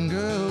mind,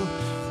 girl,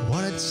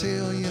 what a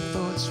tale your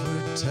thoughts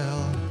would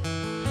tell.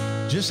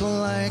 Just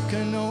like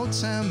an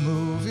old-time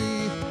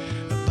movie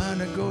about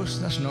a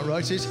ghost. That's not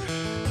right, it's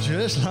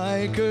just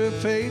like a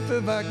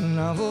paperback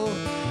novel,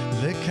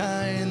 the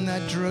kind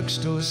that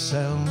drugstores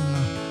sell.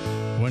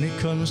 When it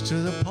comes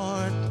to the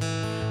part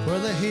where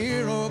the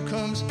hero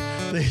comes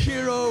the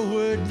hero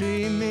would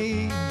be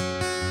me.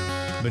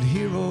 But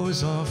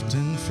heroes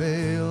often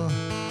fail,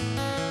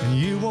 and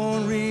you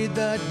won't read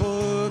that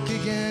book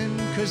again,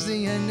 'cause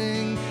the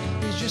ending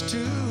is just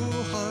too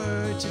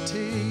hard to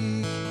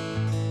take.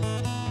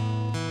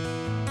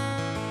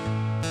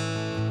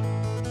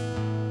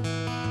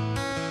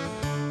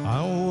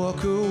 I'll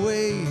walk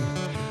away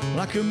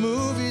like a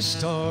movie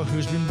star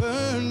who's been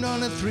burned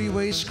on a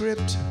three-way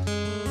script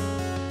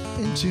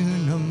into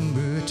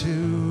number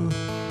 2.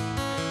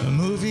 A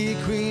movie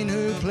queen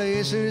who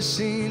plays her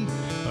scene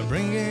by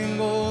bringing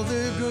all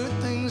the good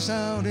things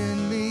out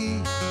in me.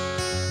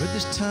 But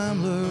this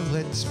time, love,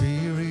 let's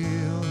be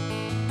real.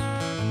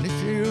 And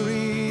if you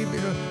read,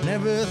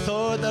 never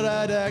thought that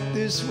I'd act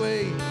this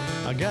way,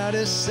 I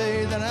gotta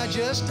say that I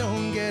just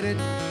don't get it.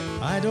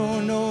 I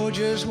don't know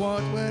just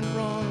what went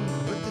wrong,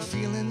 but the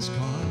feeling's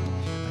gone.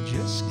 I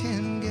just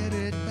can't get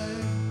it back.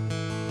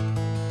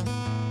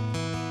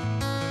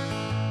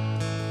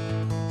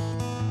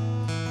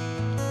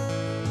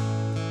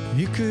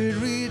 You could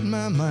read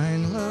my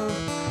mind, love,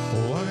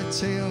 or what a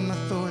tale my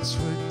thoughts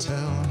would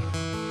tell.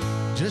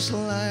 Just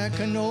like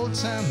an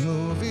old-time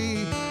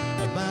movie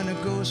about a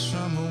ghost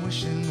from a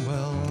wishing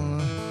well,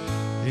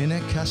 in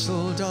a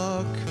castle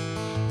dark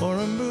or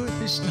a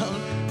movie star.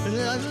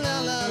 La la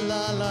la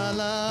la la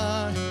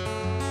la.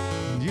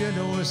 You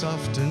know it's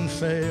often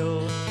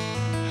fail.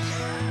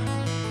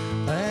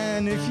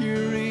 And if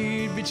you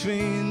read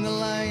between the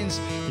lines,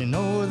 you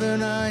know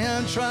that I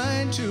am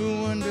trying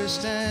to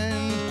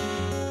understand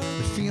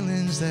the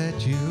feelings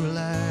that you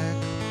lack.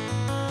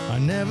 I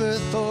never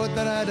thought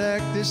that I'd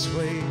act this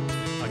way.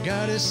 I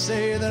gotta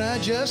say that I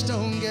just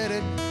don't get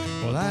it.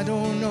 Well, I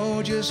don't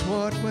know just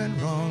what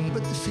went wrong,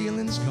 but the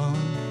feeling's gone,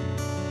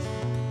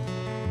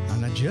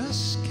 and I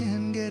just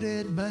can't get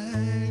it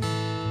back.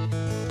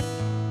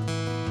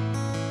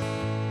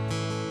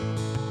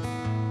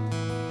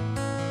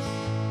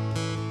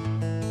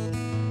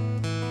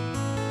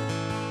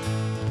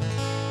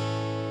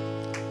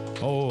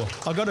 Oh,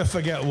 I gotta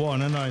forget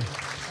one, and I.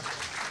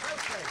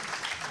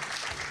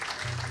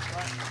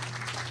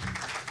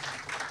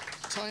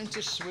 Time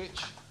to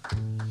switch.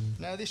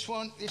 Now this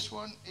one is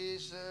hang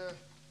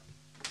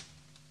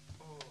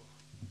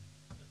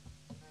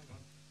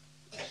on.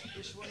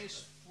 This one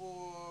is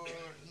for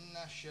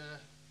Nasha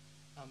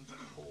and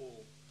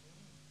Paul.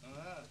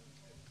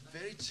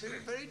 Two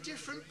very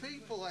different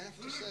people, I have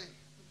to say.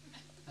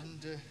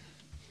 And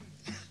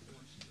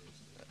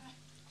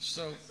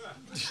so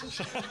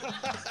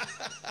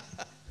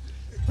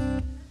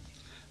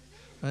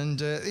and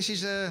this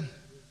is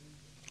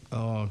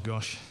oh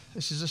gosh,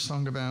 this is a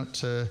song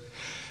about a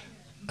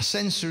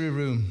sensory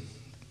room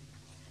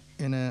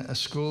in a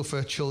school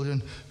for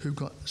children who've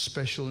got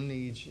special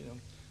needs, you know.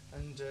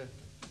 And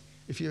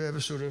if you've ever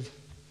sort of,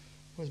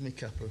 where's my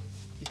capo?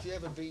 If you've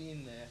ever been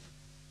in there,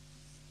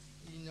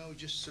 you know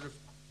just sort of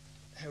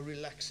how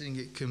relaxing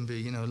it can be,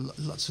 you know,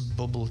 lots of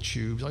bubble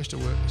tubes. I used to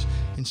work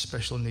in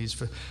special needs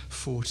for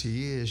 40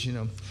 years, you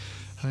know.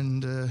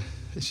 And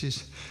this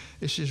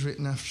is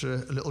written after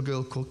a little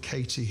girl called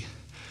Katie,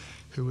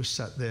 who was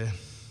sat there.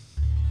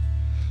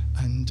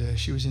 And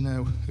she was in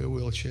her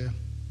wheelchair,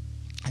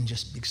 and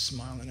just a big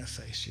smile on her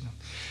face, you know.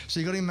 So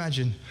you've got to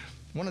imagine,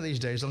 one of these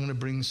days I'm going to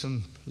bring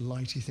some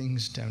lighty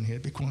things down here.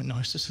 It'd be quite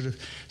nice to sort of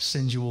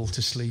send you all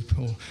to sleep,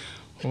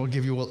 or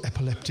give you all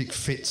epileptic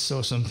fits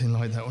or something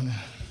like that, wouldn't it?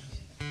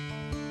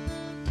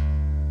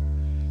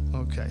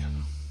 Okay.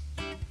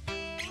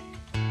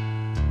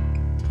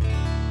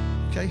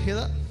 Okay, hear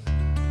that?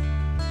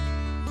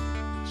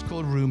 It's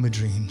called Room of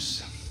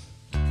Dreams.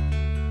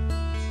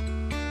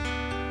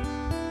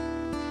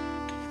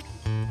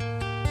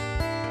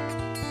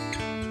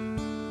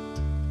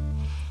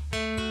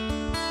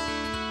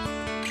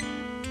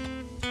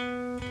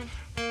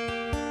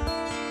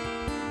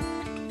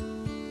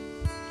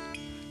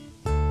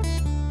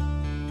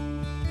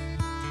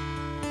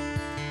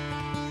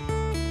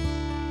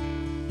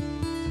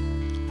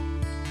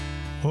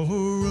 Oh,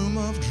 room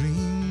of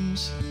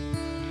dreams,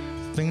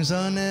 things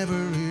are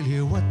never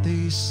really what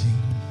they seem.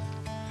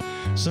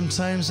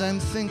 Sometimes I'm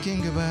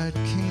thinking about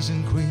kings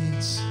and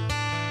queens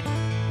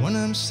when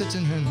I'm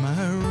sitting in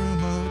my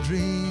room of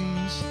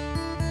dreams.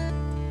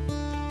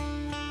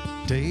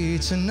 Day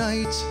to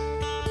night,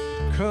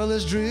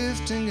 colours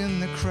drifting in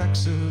the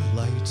cracks of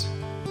light,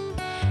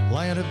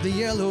 light up the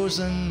yellows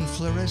and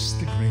fluoresce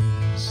the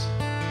greens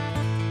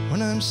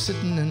when I'm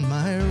sitting in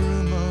my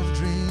room of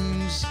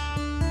dreams.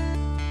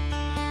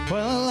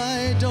 Well,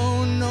 I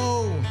don't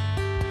know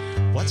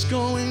what's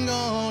going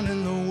on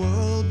in the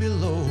world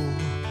below.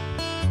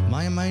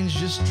 My mind's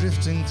just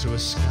drifting through a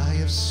sky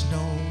of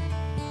snow.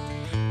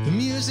 The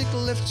music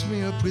lifts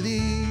me up with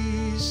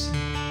ease,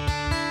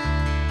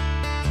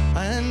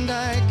 and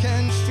I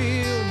can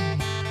feel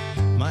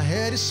my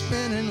head is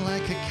spinning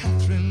like a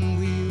Catherine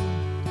wheel.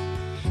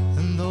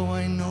 And though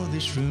I know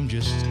this room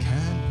just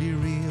can't be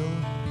real,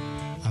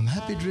 I'm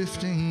happy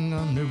drifting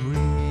on the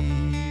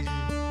breeze.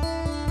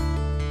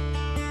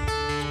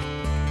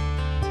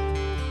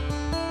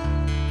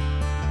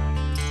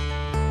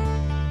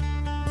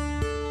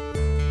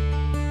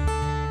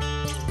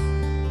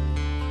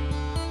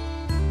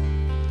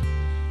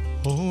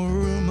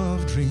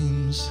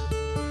 dreams,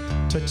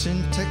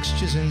 touching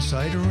textures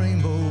inside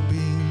rainbow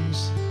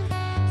beams,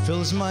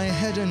 fills my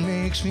head and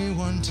makes me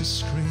want to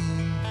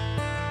scream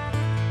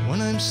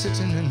when I'm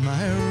sitting in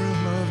my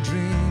room of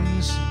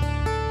dreams.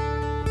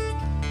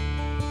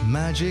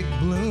 Magic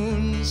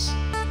balloons,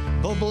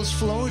 bubbles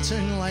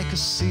floating like a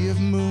sea of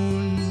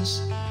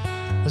moons,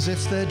 as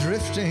if they're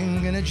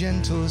drifting in a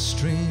gentle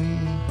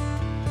stream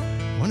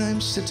when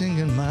I'm sitting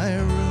in my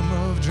room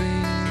of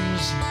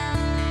dreams.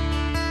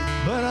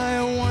 But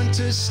I want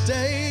to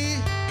stay,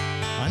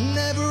 I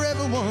never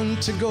ever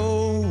want to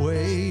go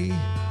away,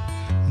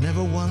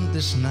 never want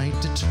this night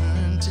to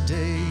turn to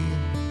day,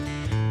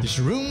 this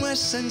room where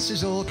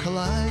senses all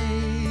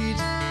collide.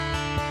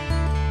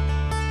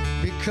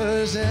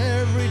 Because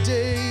every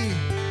day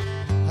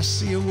I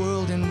see a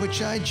world in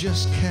which I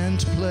just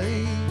can't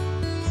play,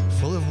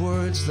 full of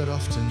words that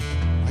often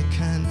I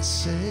can't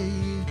say,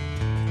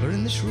 but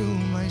in this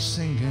room I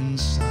sing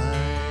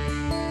inside.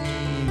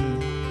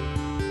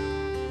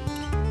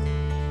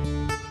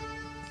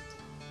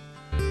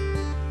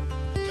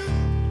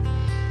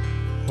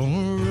 Oh,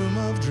 room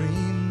of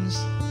dreams,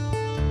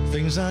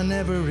 things are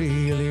never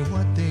really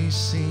what they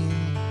seem.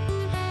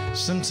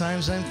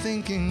 Sometimes I'm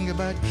thinking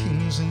about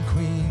kings and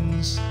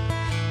queens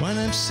when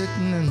I'm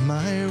sitting in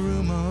my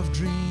room of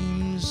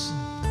dreams.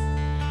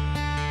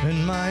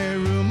 In my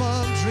room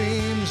of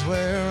dreams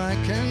where I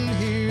can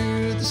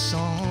hear the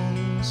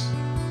songs.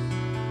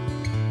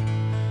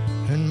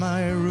 In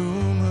my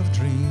room of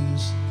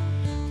dreams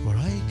where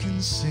I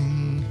can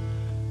sing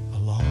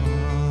along.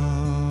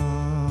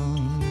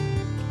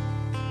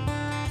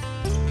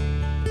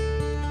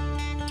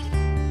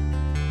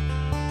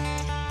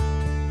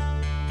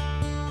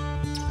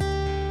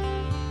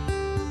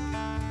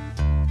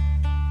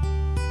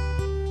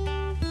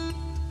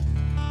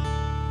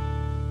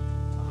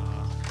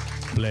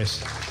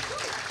 Bless.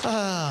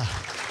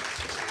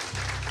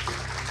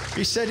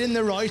 He said in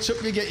the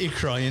write-up you get you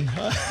crying.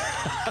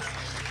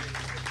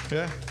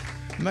 Yeah.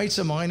 Mates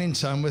of mine in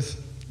town with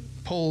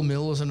Paul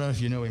Mills, I don't know if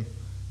you know him.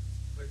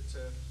 But,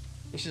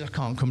 he says, I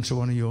can't come to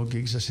one of your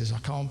gigs. I says, I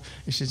can't.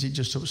 He says, it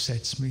just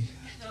upsets me.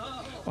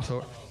 I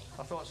thought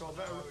so I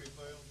better...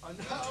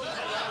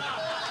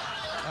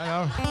 I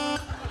know.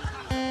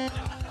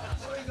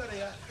 What have you got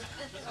here?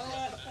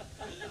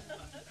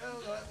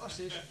 What's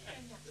this?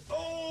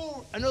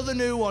 Oh, another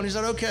new one. Is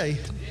that okay?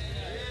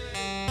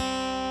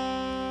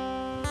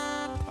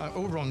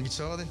 Oh, wrong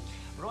guitar then.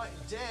 Right,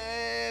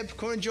 Deb,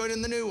 come and join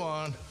in the new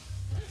one.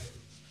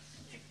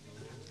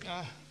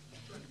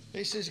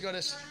 This has got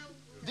us.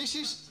 This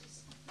is.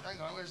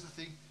 Hang on, where's the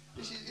thing?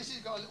 This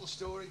has got a little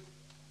story.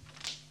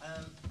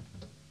 I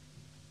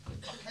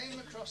came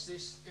across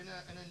this in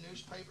a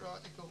newspaper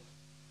article,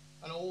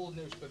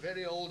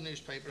 very old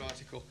newspaper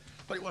article.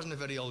 But it wasn't a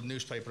very old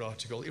newspaper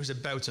article. It was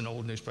about an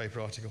old newspaper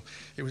article.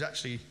 It was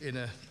actually in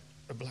a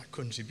Black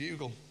Country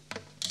Bugle.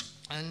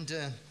 And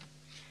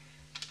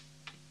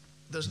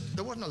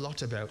there wasn't a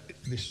lot about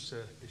this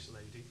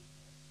lady.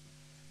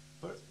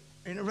 But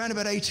in around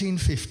about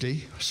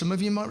 1850, some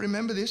of you might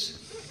remember this.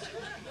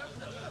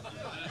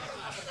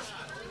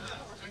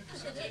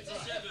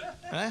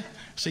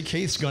 See,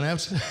 Keith's gone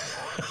out.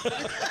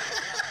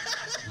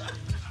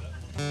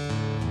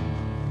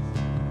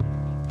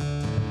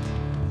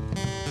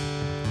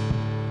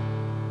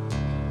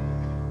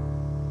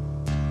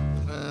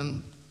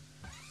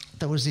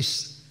 There was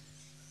this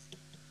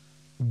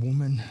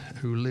woman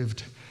who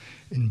lived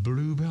in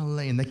Bluebell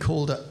Lane. They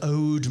called her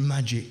Ode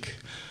Magic,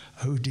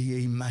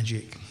 O-D-E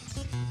Magic.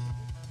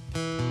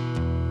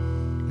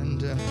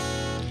 And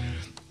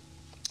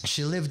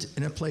she lived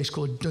in a place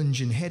called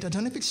Dungeon Head. I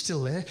don't know if it's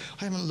still there.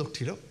 I haven't looked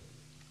it up.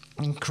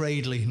 And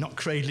Cradley, not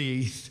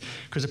Cradley Heath,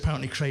 because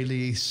apparently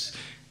Cradley Heath's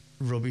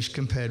rubbish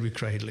compared with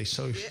Cradley.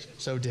 So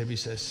Debbie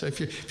says. So if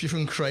you're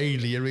from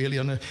Cradley, you're really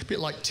on a bit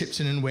like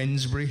Tipton and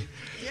Wednesbury.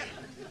 Yeah.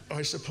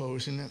 I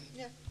suppose, isn't it?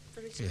 Yeah,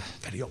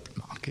 very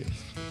upmarket.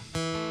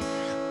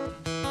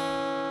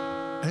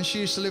 And she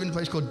used to live in a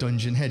place called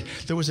Dungeon Head.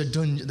 There was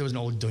an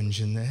old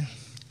dungeon there.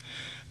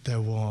 There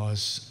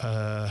was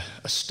a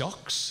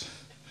stocks.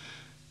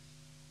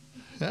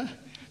 Yeah,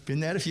 been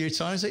there a few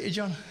times, ain't you,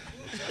 John?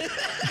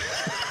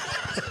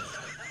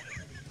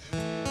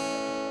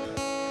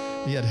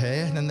 He had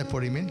hair, and then they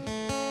put him in.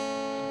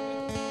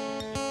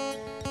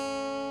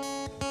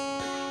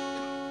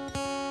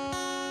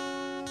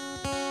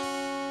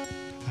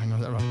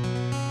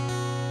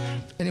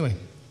 Anyway,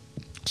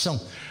 so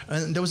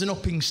and there was an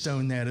upping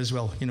stone there as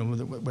well, you know,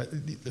 where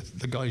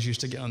the guys used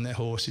to get on their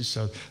horses,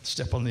 so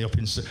step on the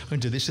upping stone. I'm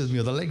going to do this with my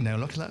other leg now,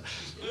 look at that.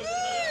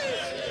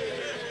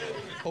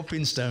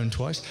 Upping stone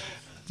twice.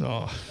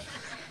 Oh.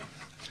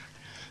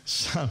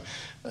 So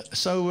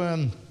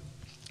a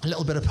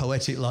little bit of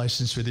poetic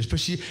license with this,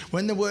 but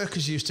when the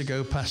workers used to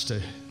go past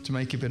her to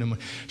make a bit of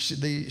money,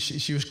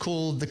 she was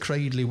called the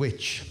Cradley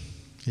Witch,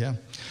 yeah.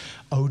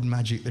 Ode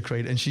Magic, the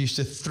Cradle, and she used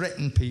to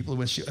threaten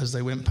people as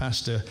they went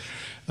past her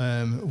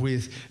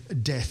with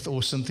death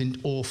or something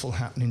awful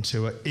happening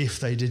to her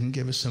if they didn't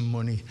give her some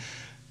money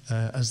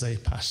as they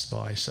passed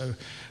by. So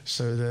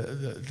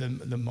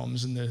the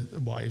moms and the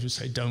wives would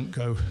say, don't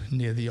go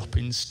near the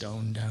upping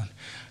stone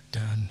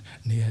down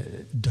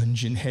near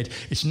Dungeon Head.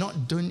 It's not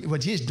well,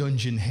 it is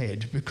Dungeon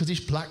Head, because it's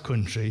Black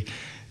Country.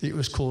 It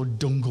was called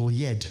Dungle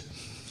Yed.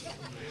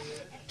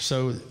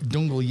 So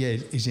Dungle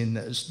Yed is in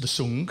the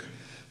Sung.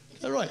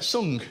 Oh, right,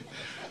 Sung.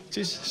 It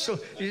is, so,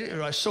 is it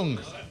right, Sung.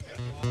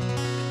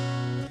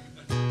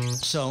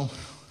 So,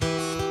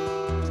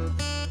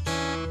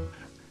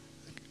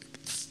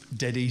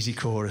 dead easy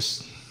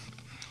chorus.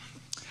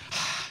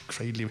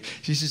 Cradley.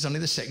 This is only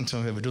the second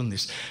time I've ever done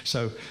this.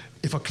 So,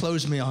 if I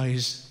close my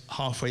eyes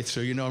halfway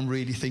through, you know, I'm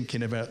really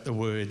thinking about the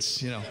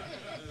words, you know.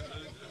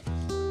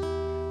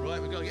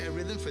 Right, we've got to get a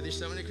rhythm for this,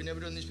 haven't we? We've never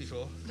done this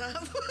before. No.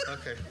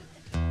 Okay.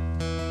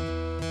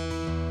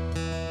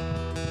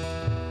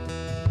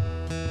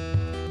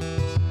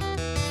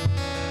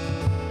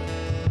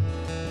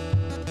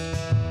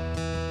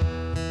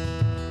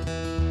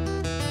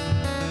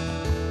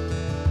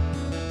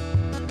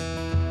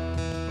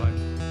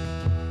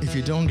 If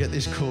you don't get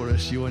this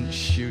chorus, you won't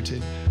shoot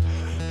it.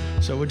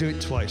 So we'll do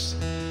it twice.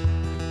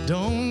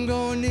 Don't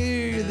go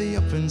near the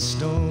upping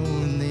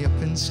stone, the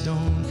upping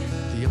stone,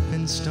 the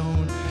upping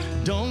stone.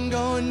 Don't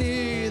go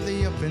near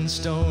the upping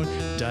stone,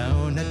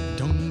 down at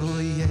Dungle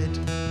Yed.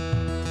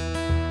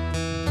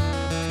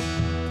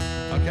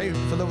 Okay,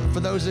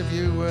 for those of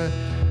you who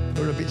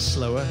are a bit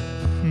slower.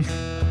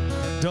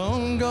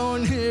 Don't go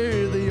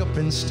near the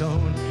upping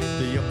stone,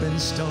 the upping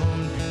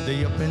stone,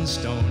 the upping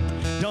stone.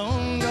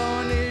 Don't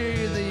go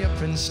near the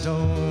upping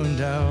stone,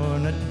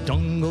 down at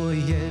Dungle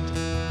Yed.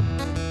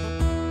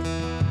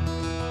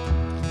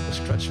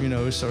 Scratch me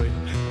nose, sorry.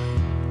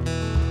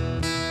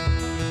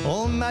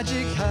 Old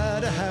Magic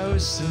had a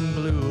house in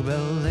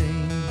Bluebell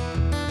Lane.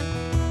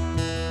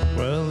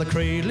 Well, the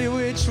Cradley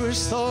witch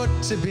was thought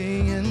to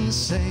be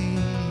insane.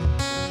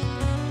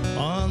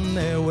 On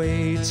their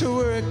way to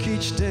work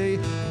each day,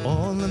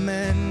 all the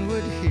men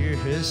would hear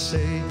her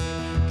say,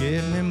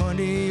 give me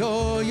money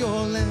or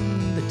you'll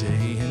end the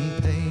day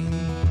in pain.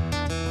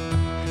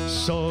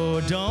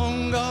 So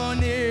don't go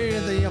near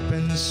the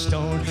upping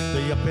stone,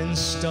 the upping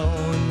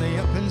stone, the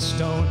upping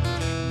stone.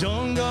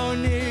 Don't go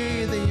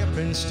near the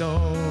upping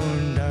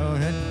stone,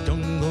 down at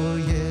Dungle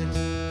Yed.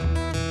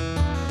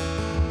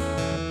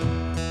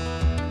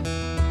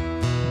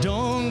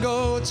 Don't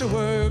go to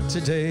work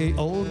today,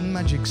 old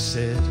Magic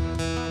said.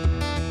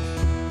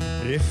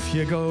 If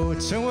you go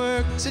to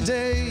work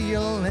today,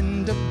 you'll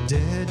end up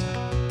dead.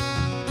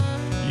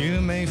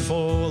 You may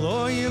fall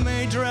or you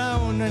may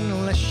drown,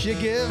 unless you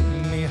give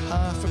me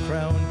half a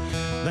crown.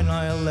 Then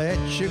I'll let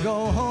you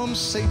go home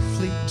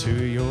safely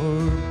to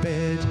your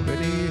bed.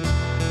 Ready?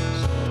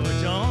 So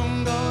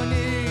don't go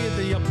near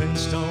the upping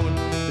stone,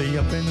 the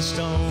upping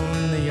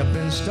stone, the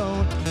upping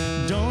stone.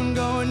 Don't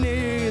go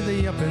near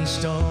the upping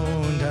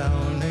stone,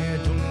 down there,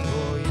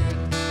 Dungle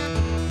Yed.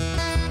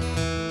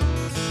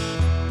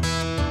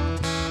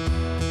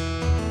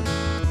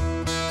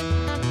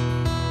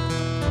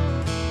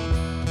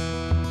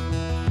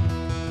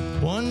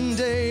 One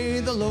day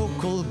the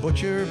local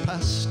butcher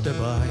passed her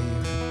by.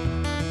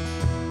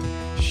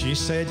 She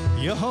said,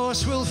 your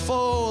horse will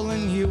fall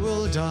and you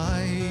will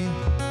die,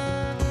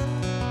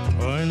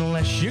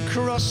 unless you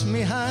cross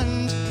me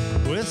hand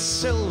with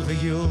silver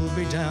you'll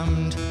be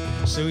damned.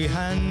 So he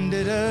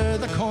handed her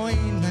the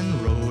coin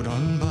and rode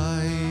on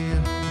by.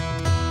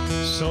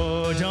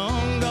 So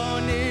don't go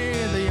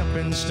near the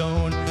upping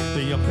stone,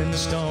 the upping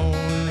stone,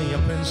 the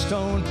upping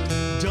stone.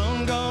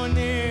 Don't go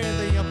near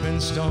the upping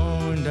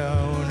stone,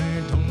 down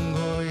at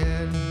Dungle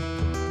Yed.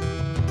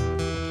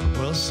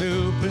 Well,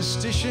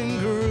 superstition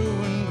grew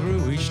and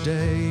grew each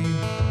day,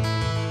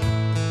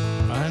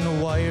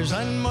 and wives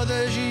and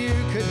mothers, you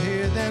could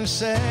hear them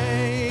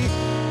say,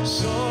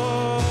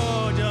 so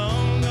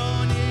don't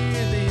go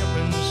near the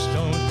upping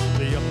stone,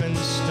 the upping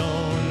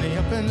stone, the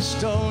upping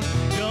stone.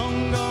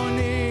 Don't go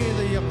near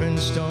the upping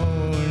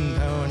stone,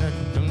 down at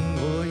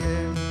Dungle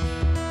Yed.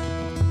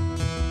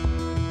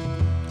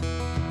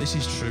 This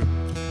is true.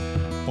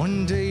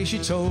 One day she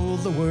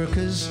told the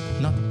workers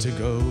not to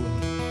go,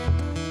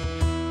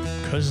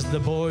 'cause the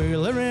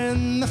boiler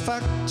in the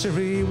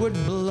factory would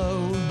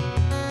blow.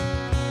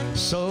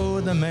 So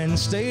the men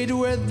stayed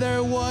with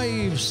their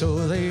wives,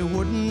 so they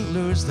wouldn't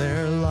lose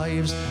their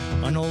lives.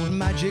 And old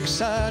Magic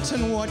sat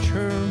and watched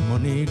her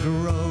money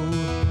grow.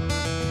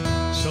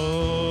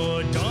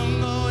 So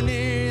don't go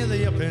near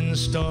the upping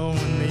stone,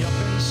 the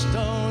upping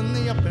stone,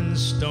 the upping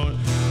stone.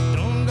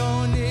 Don't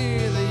go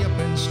near the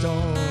upping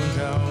stone,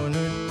 down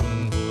at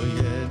Dungle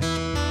Yed.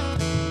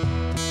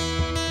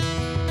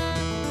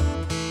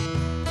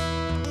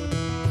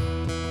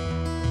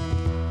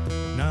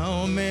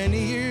 Now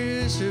many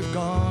years have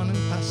gone and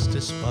passed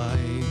us by,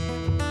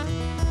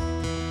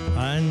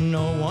 and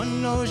no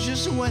one knows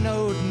just when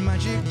old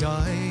Magic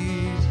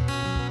died.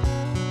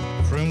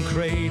 From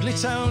Cradley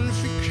town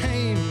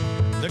came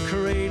the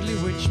Cradley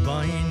witch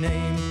by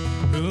name,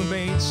 who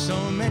made so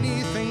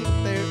many think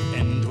their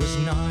end was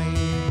nigh.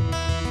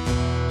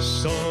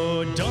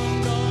 So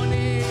don't go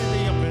near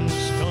the upping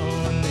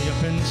stone, the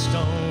upping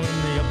stone,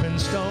 the upping upping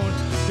stone.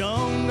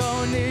 Don't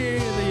go near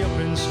the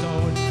upping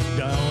stone,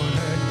 down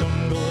at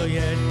Dungle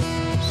yet.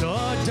 So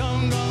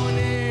don't go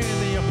near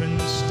the upping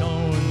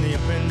stone, the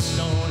upping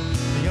stone,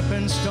 the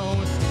upping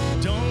stone.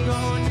 Don't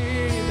go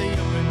near the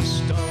upping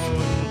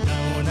stone,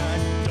 down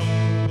at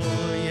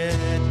Dungle yet.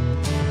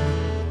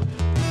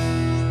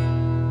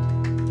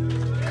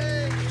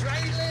 Hey,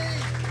 Tracy!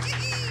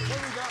 What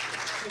have we got?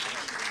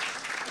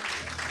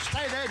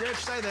 Stay there, Dave,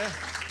 stay there.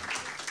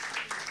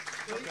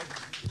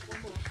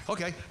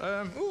 Okay.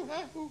 Oh,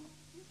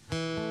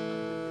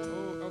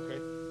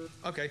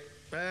 okay. Okay.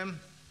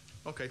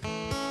 Okay.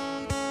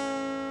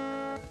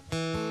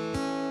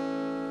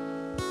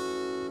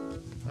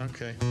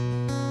 Okay.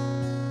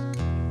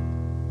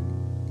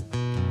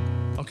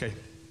 Okay.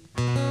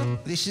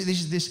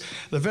 This.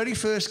 The very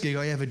first gig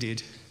I ever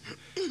did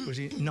was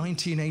in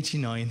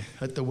 1989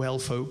 at the Well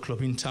Folk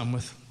Club in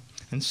Tamworth,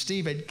 and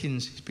Steve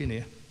Edkins, he's been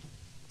here,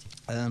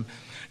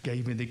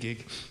 gave me the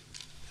gig.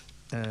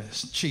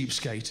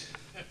 Cheapskate,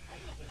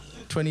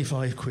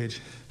 25 quid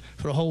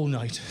for a whole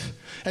night.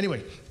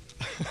 Anyway,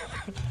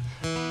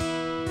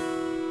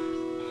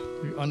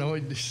 I know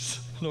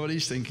what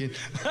he's thinking.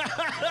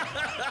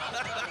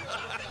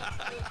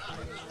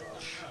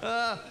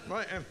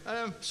 Right,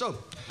 so,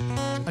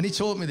 and he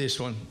taught me this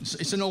one.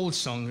 It's an old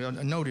song. I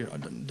don't know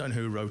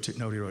who wrote it.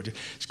 Nobody wrote it.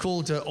 It's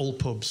called Old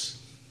Pubs.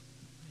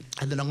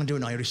 And then I'm going to do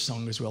an Irish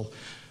song as well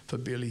for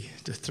Billy,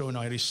 to throw an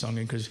Irish song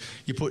in, because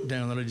you put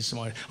down that I did some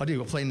Irish. I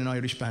do. I play in an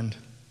Irish band,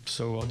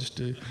 so I'll just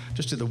do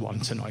the one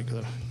tonight.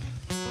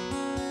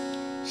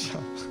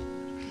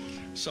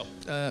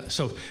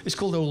 So it's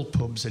called Old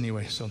Pubs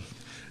anyway. So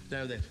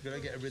now then, we've got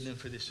to get a rhythm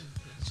for this.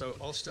 So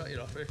I'll start it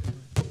off here.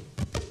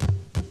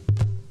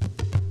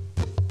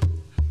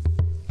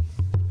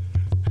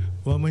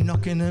 Well, we're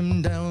knocking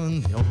them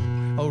down.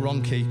 Oh,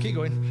 wrong key. Keep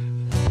going.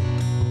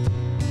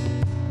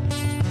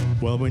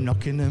 Well, we're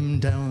knocking them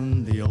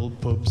down, the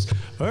old pubs,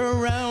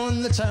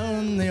 around the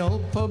town, the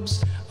old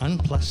pubs,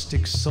 and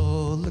plastics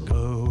all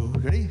ago.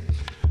 Ready?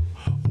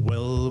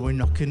 Well, we're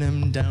knocking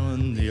them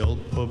down, the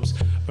old pubs,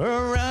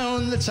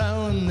 around the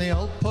town, the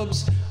old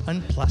pubs,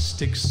 and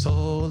plastics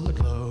all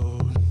aglow.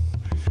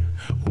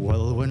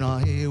 Well, when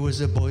I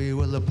was a boy,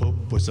 well, a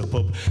pub was a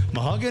pub.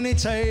 Mahogany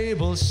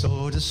table,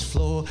 sawdust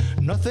floor.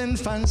 Nothing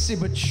fancy,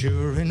 but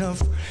sure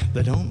enough,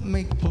 they don't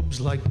make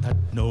pubs like that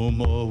no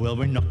more. Well,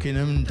 we're knocking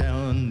them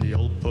down, the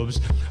old pubs,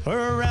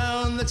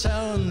 around the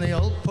town, the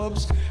old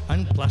pubs,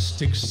 and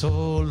plastics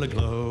all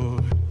aglow.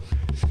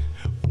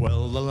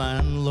 Well, the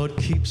landlord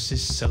keeps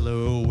his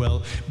cellar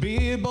well,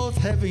 beer both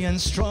heavy and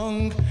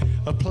strong,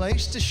 a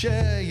place to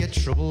share your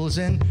troubles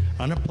in,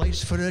 and a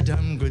place for a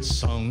damn good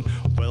song.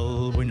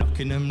 Well, we're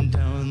knocking them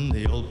down,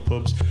 the old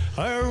pubs,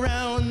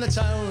 around the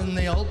town,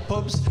 the old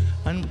pubs,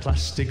 and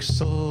plastics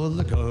all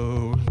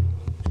ago.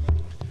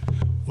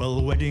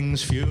 Well,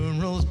 weddings,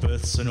 funerals,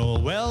 births and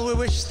all, well, we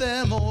wish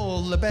them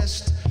all the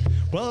best.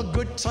 Well,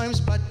 good times,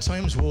 bad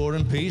times, war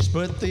and peace,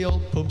 but the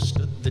old pubs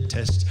stood the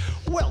test.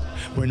 Well,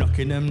 we're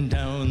knocking them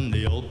down,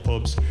 the old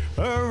pubs,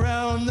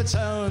 around the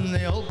town,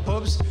 the old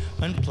pubs,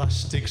 and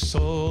plastics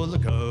all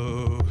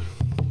ago.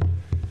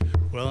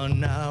 Well,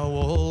 now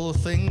all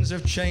things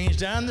have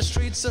changed and the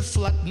streets have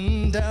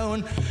flattened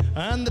down,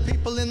 and the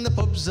people in the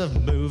pubs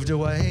have moved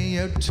away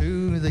out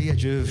to the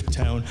edge of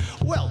town.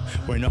 Well,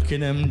 we're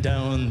knocking them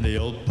down, the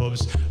old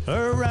pubs,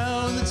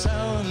 around the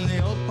town,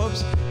 the old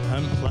pubs,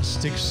 and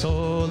plastics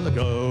all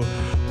ago.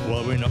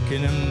 Well, we're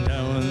knocking them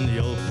down, the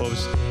old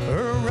pubs,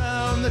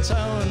 around the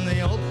town,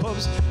 the old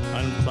pubs,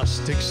 and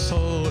plastics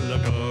all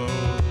ago.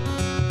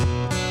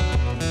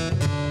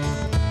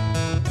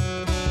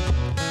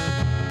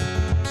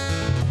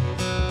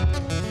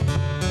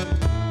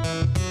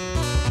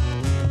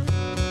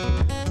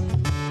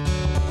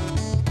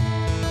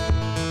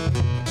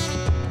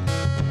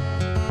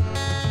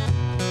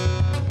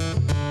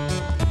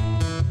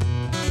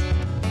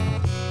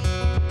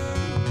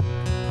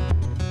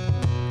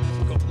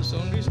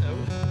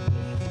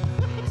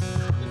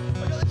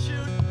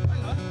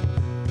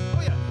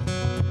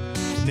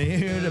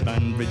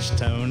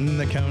 Town in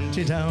the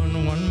county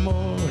down one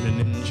morning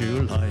in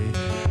July.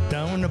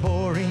 Down a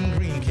boring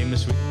green came a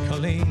sweet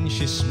Colleen.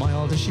 She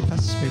smiled as she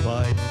passed me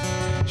by.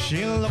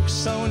 She looked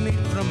so neat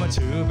from her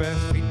two bare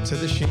feet to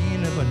the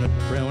sheen of her nut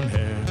brown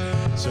hair.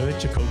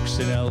 Such a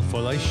coaxing elf,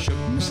 well I shook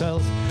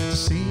myself to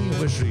see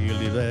who was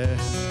really there.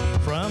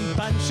 From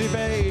Bantry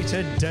Bay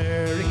to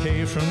Derry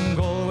Cave, from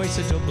Galway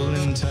to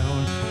Dublin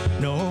town,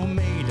 no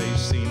maid I've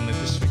seen like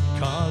the sweet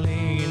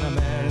Colleen I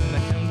met in the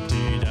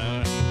county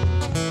down.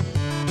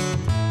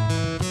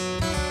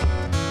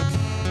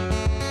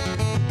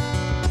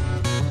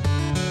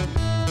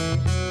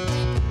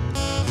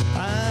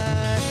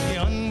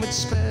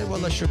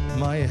 Well, I shook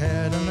my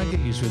head and I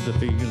gazed with the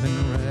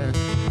feeling rare.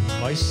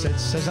 I said,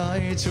 says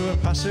I, to a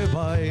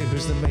passerby,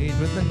 who's the maid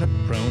with the nut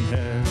brown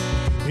hair?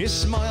 He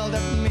smiled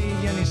at me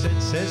and he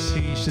said, says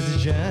he, she's the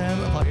gem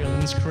of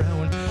Ireland's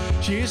crown.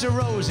 She's a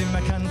Rosie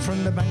McCann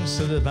from the banks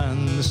of the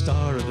Bann, the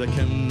star of the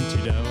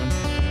county down.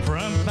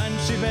 From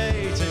Bantry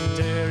Bay to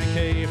Derry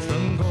Cave,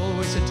 from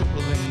Galway to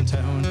Dublin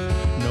town,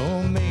 no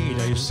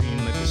I've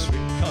seen like the sweet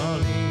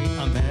Colleen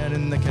I met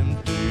in the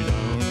county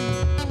down.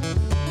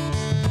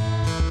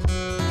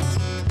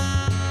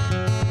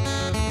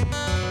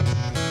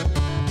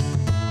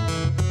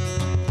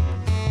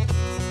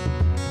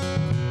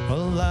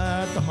 Well,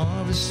 at the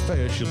harvest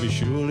fair she'll be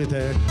surely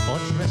there, all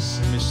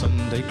dressed in me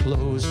Sunday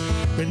clothes,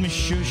 with me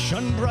shoes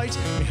shone bright,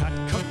 me hat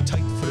cut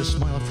tight for a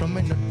smile from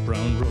me nut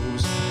brown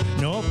rose.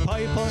 No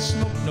pipe or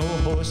smoke, no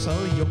horse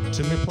I'll yoke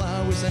to me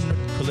plough is a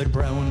nut-coloured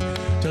brown,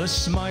 till a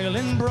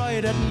smiling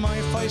bride at my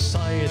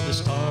fireside, the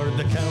star of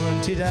the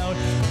county down.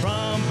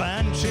 From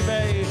Bantry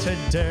Bay to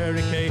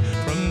Derry,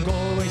 from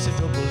Galway to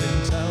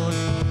Dublin town,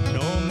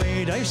 no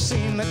maid I've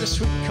seen like the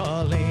sweet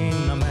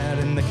Colleen I met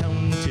in the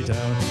county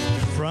down.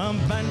 From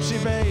Bantry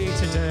Bay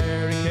to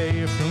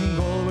Derry, from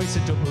Galway to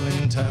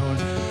Dublin town,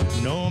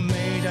 no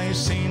maid I've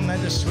seen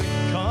like the sweet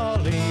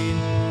Colleen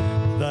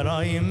that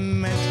I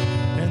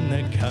met in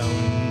the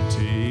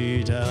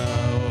county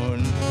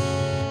down.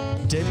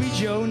 Debbie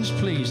Jones,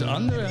 please,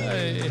 on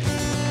the...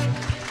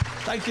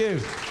 Thank you.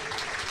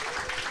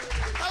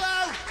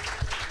 Hello!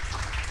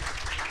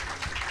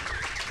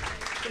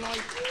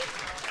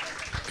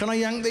 Can I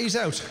yank these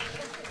out?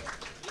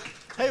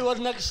 Hey, what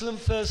an excellent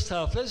first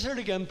half. Let's hear it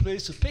again,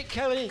 please, for Pete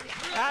Kelly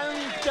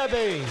and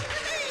Debbie.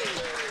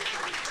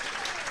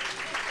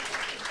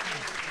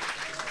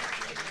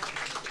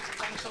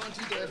 Thanks,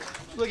 Auntie Deb.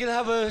 We're going to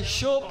have a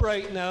short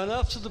break now, and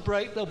after the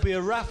break there'll be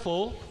a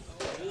raffle.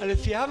 And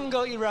if you haven't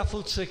got your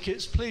raffle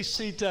tickets, please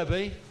see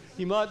Debbie.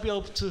 You might be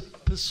able to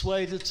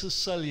persuade her to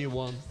sell you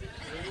one.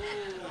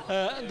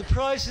 The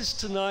prizes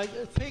tonight,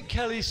 a Pete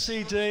Kelly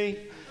CD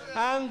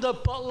and a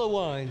bottle of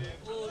wine.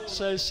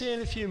 So see you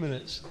in a few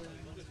minutes.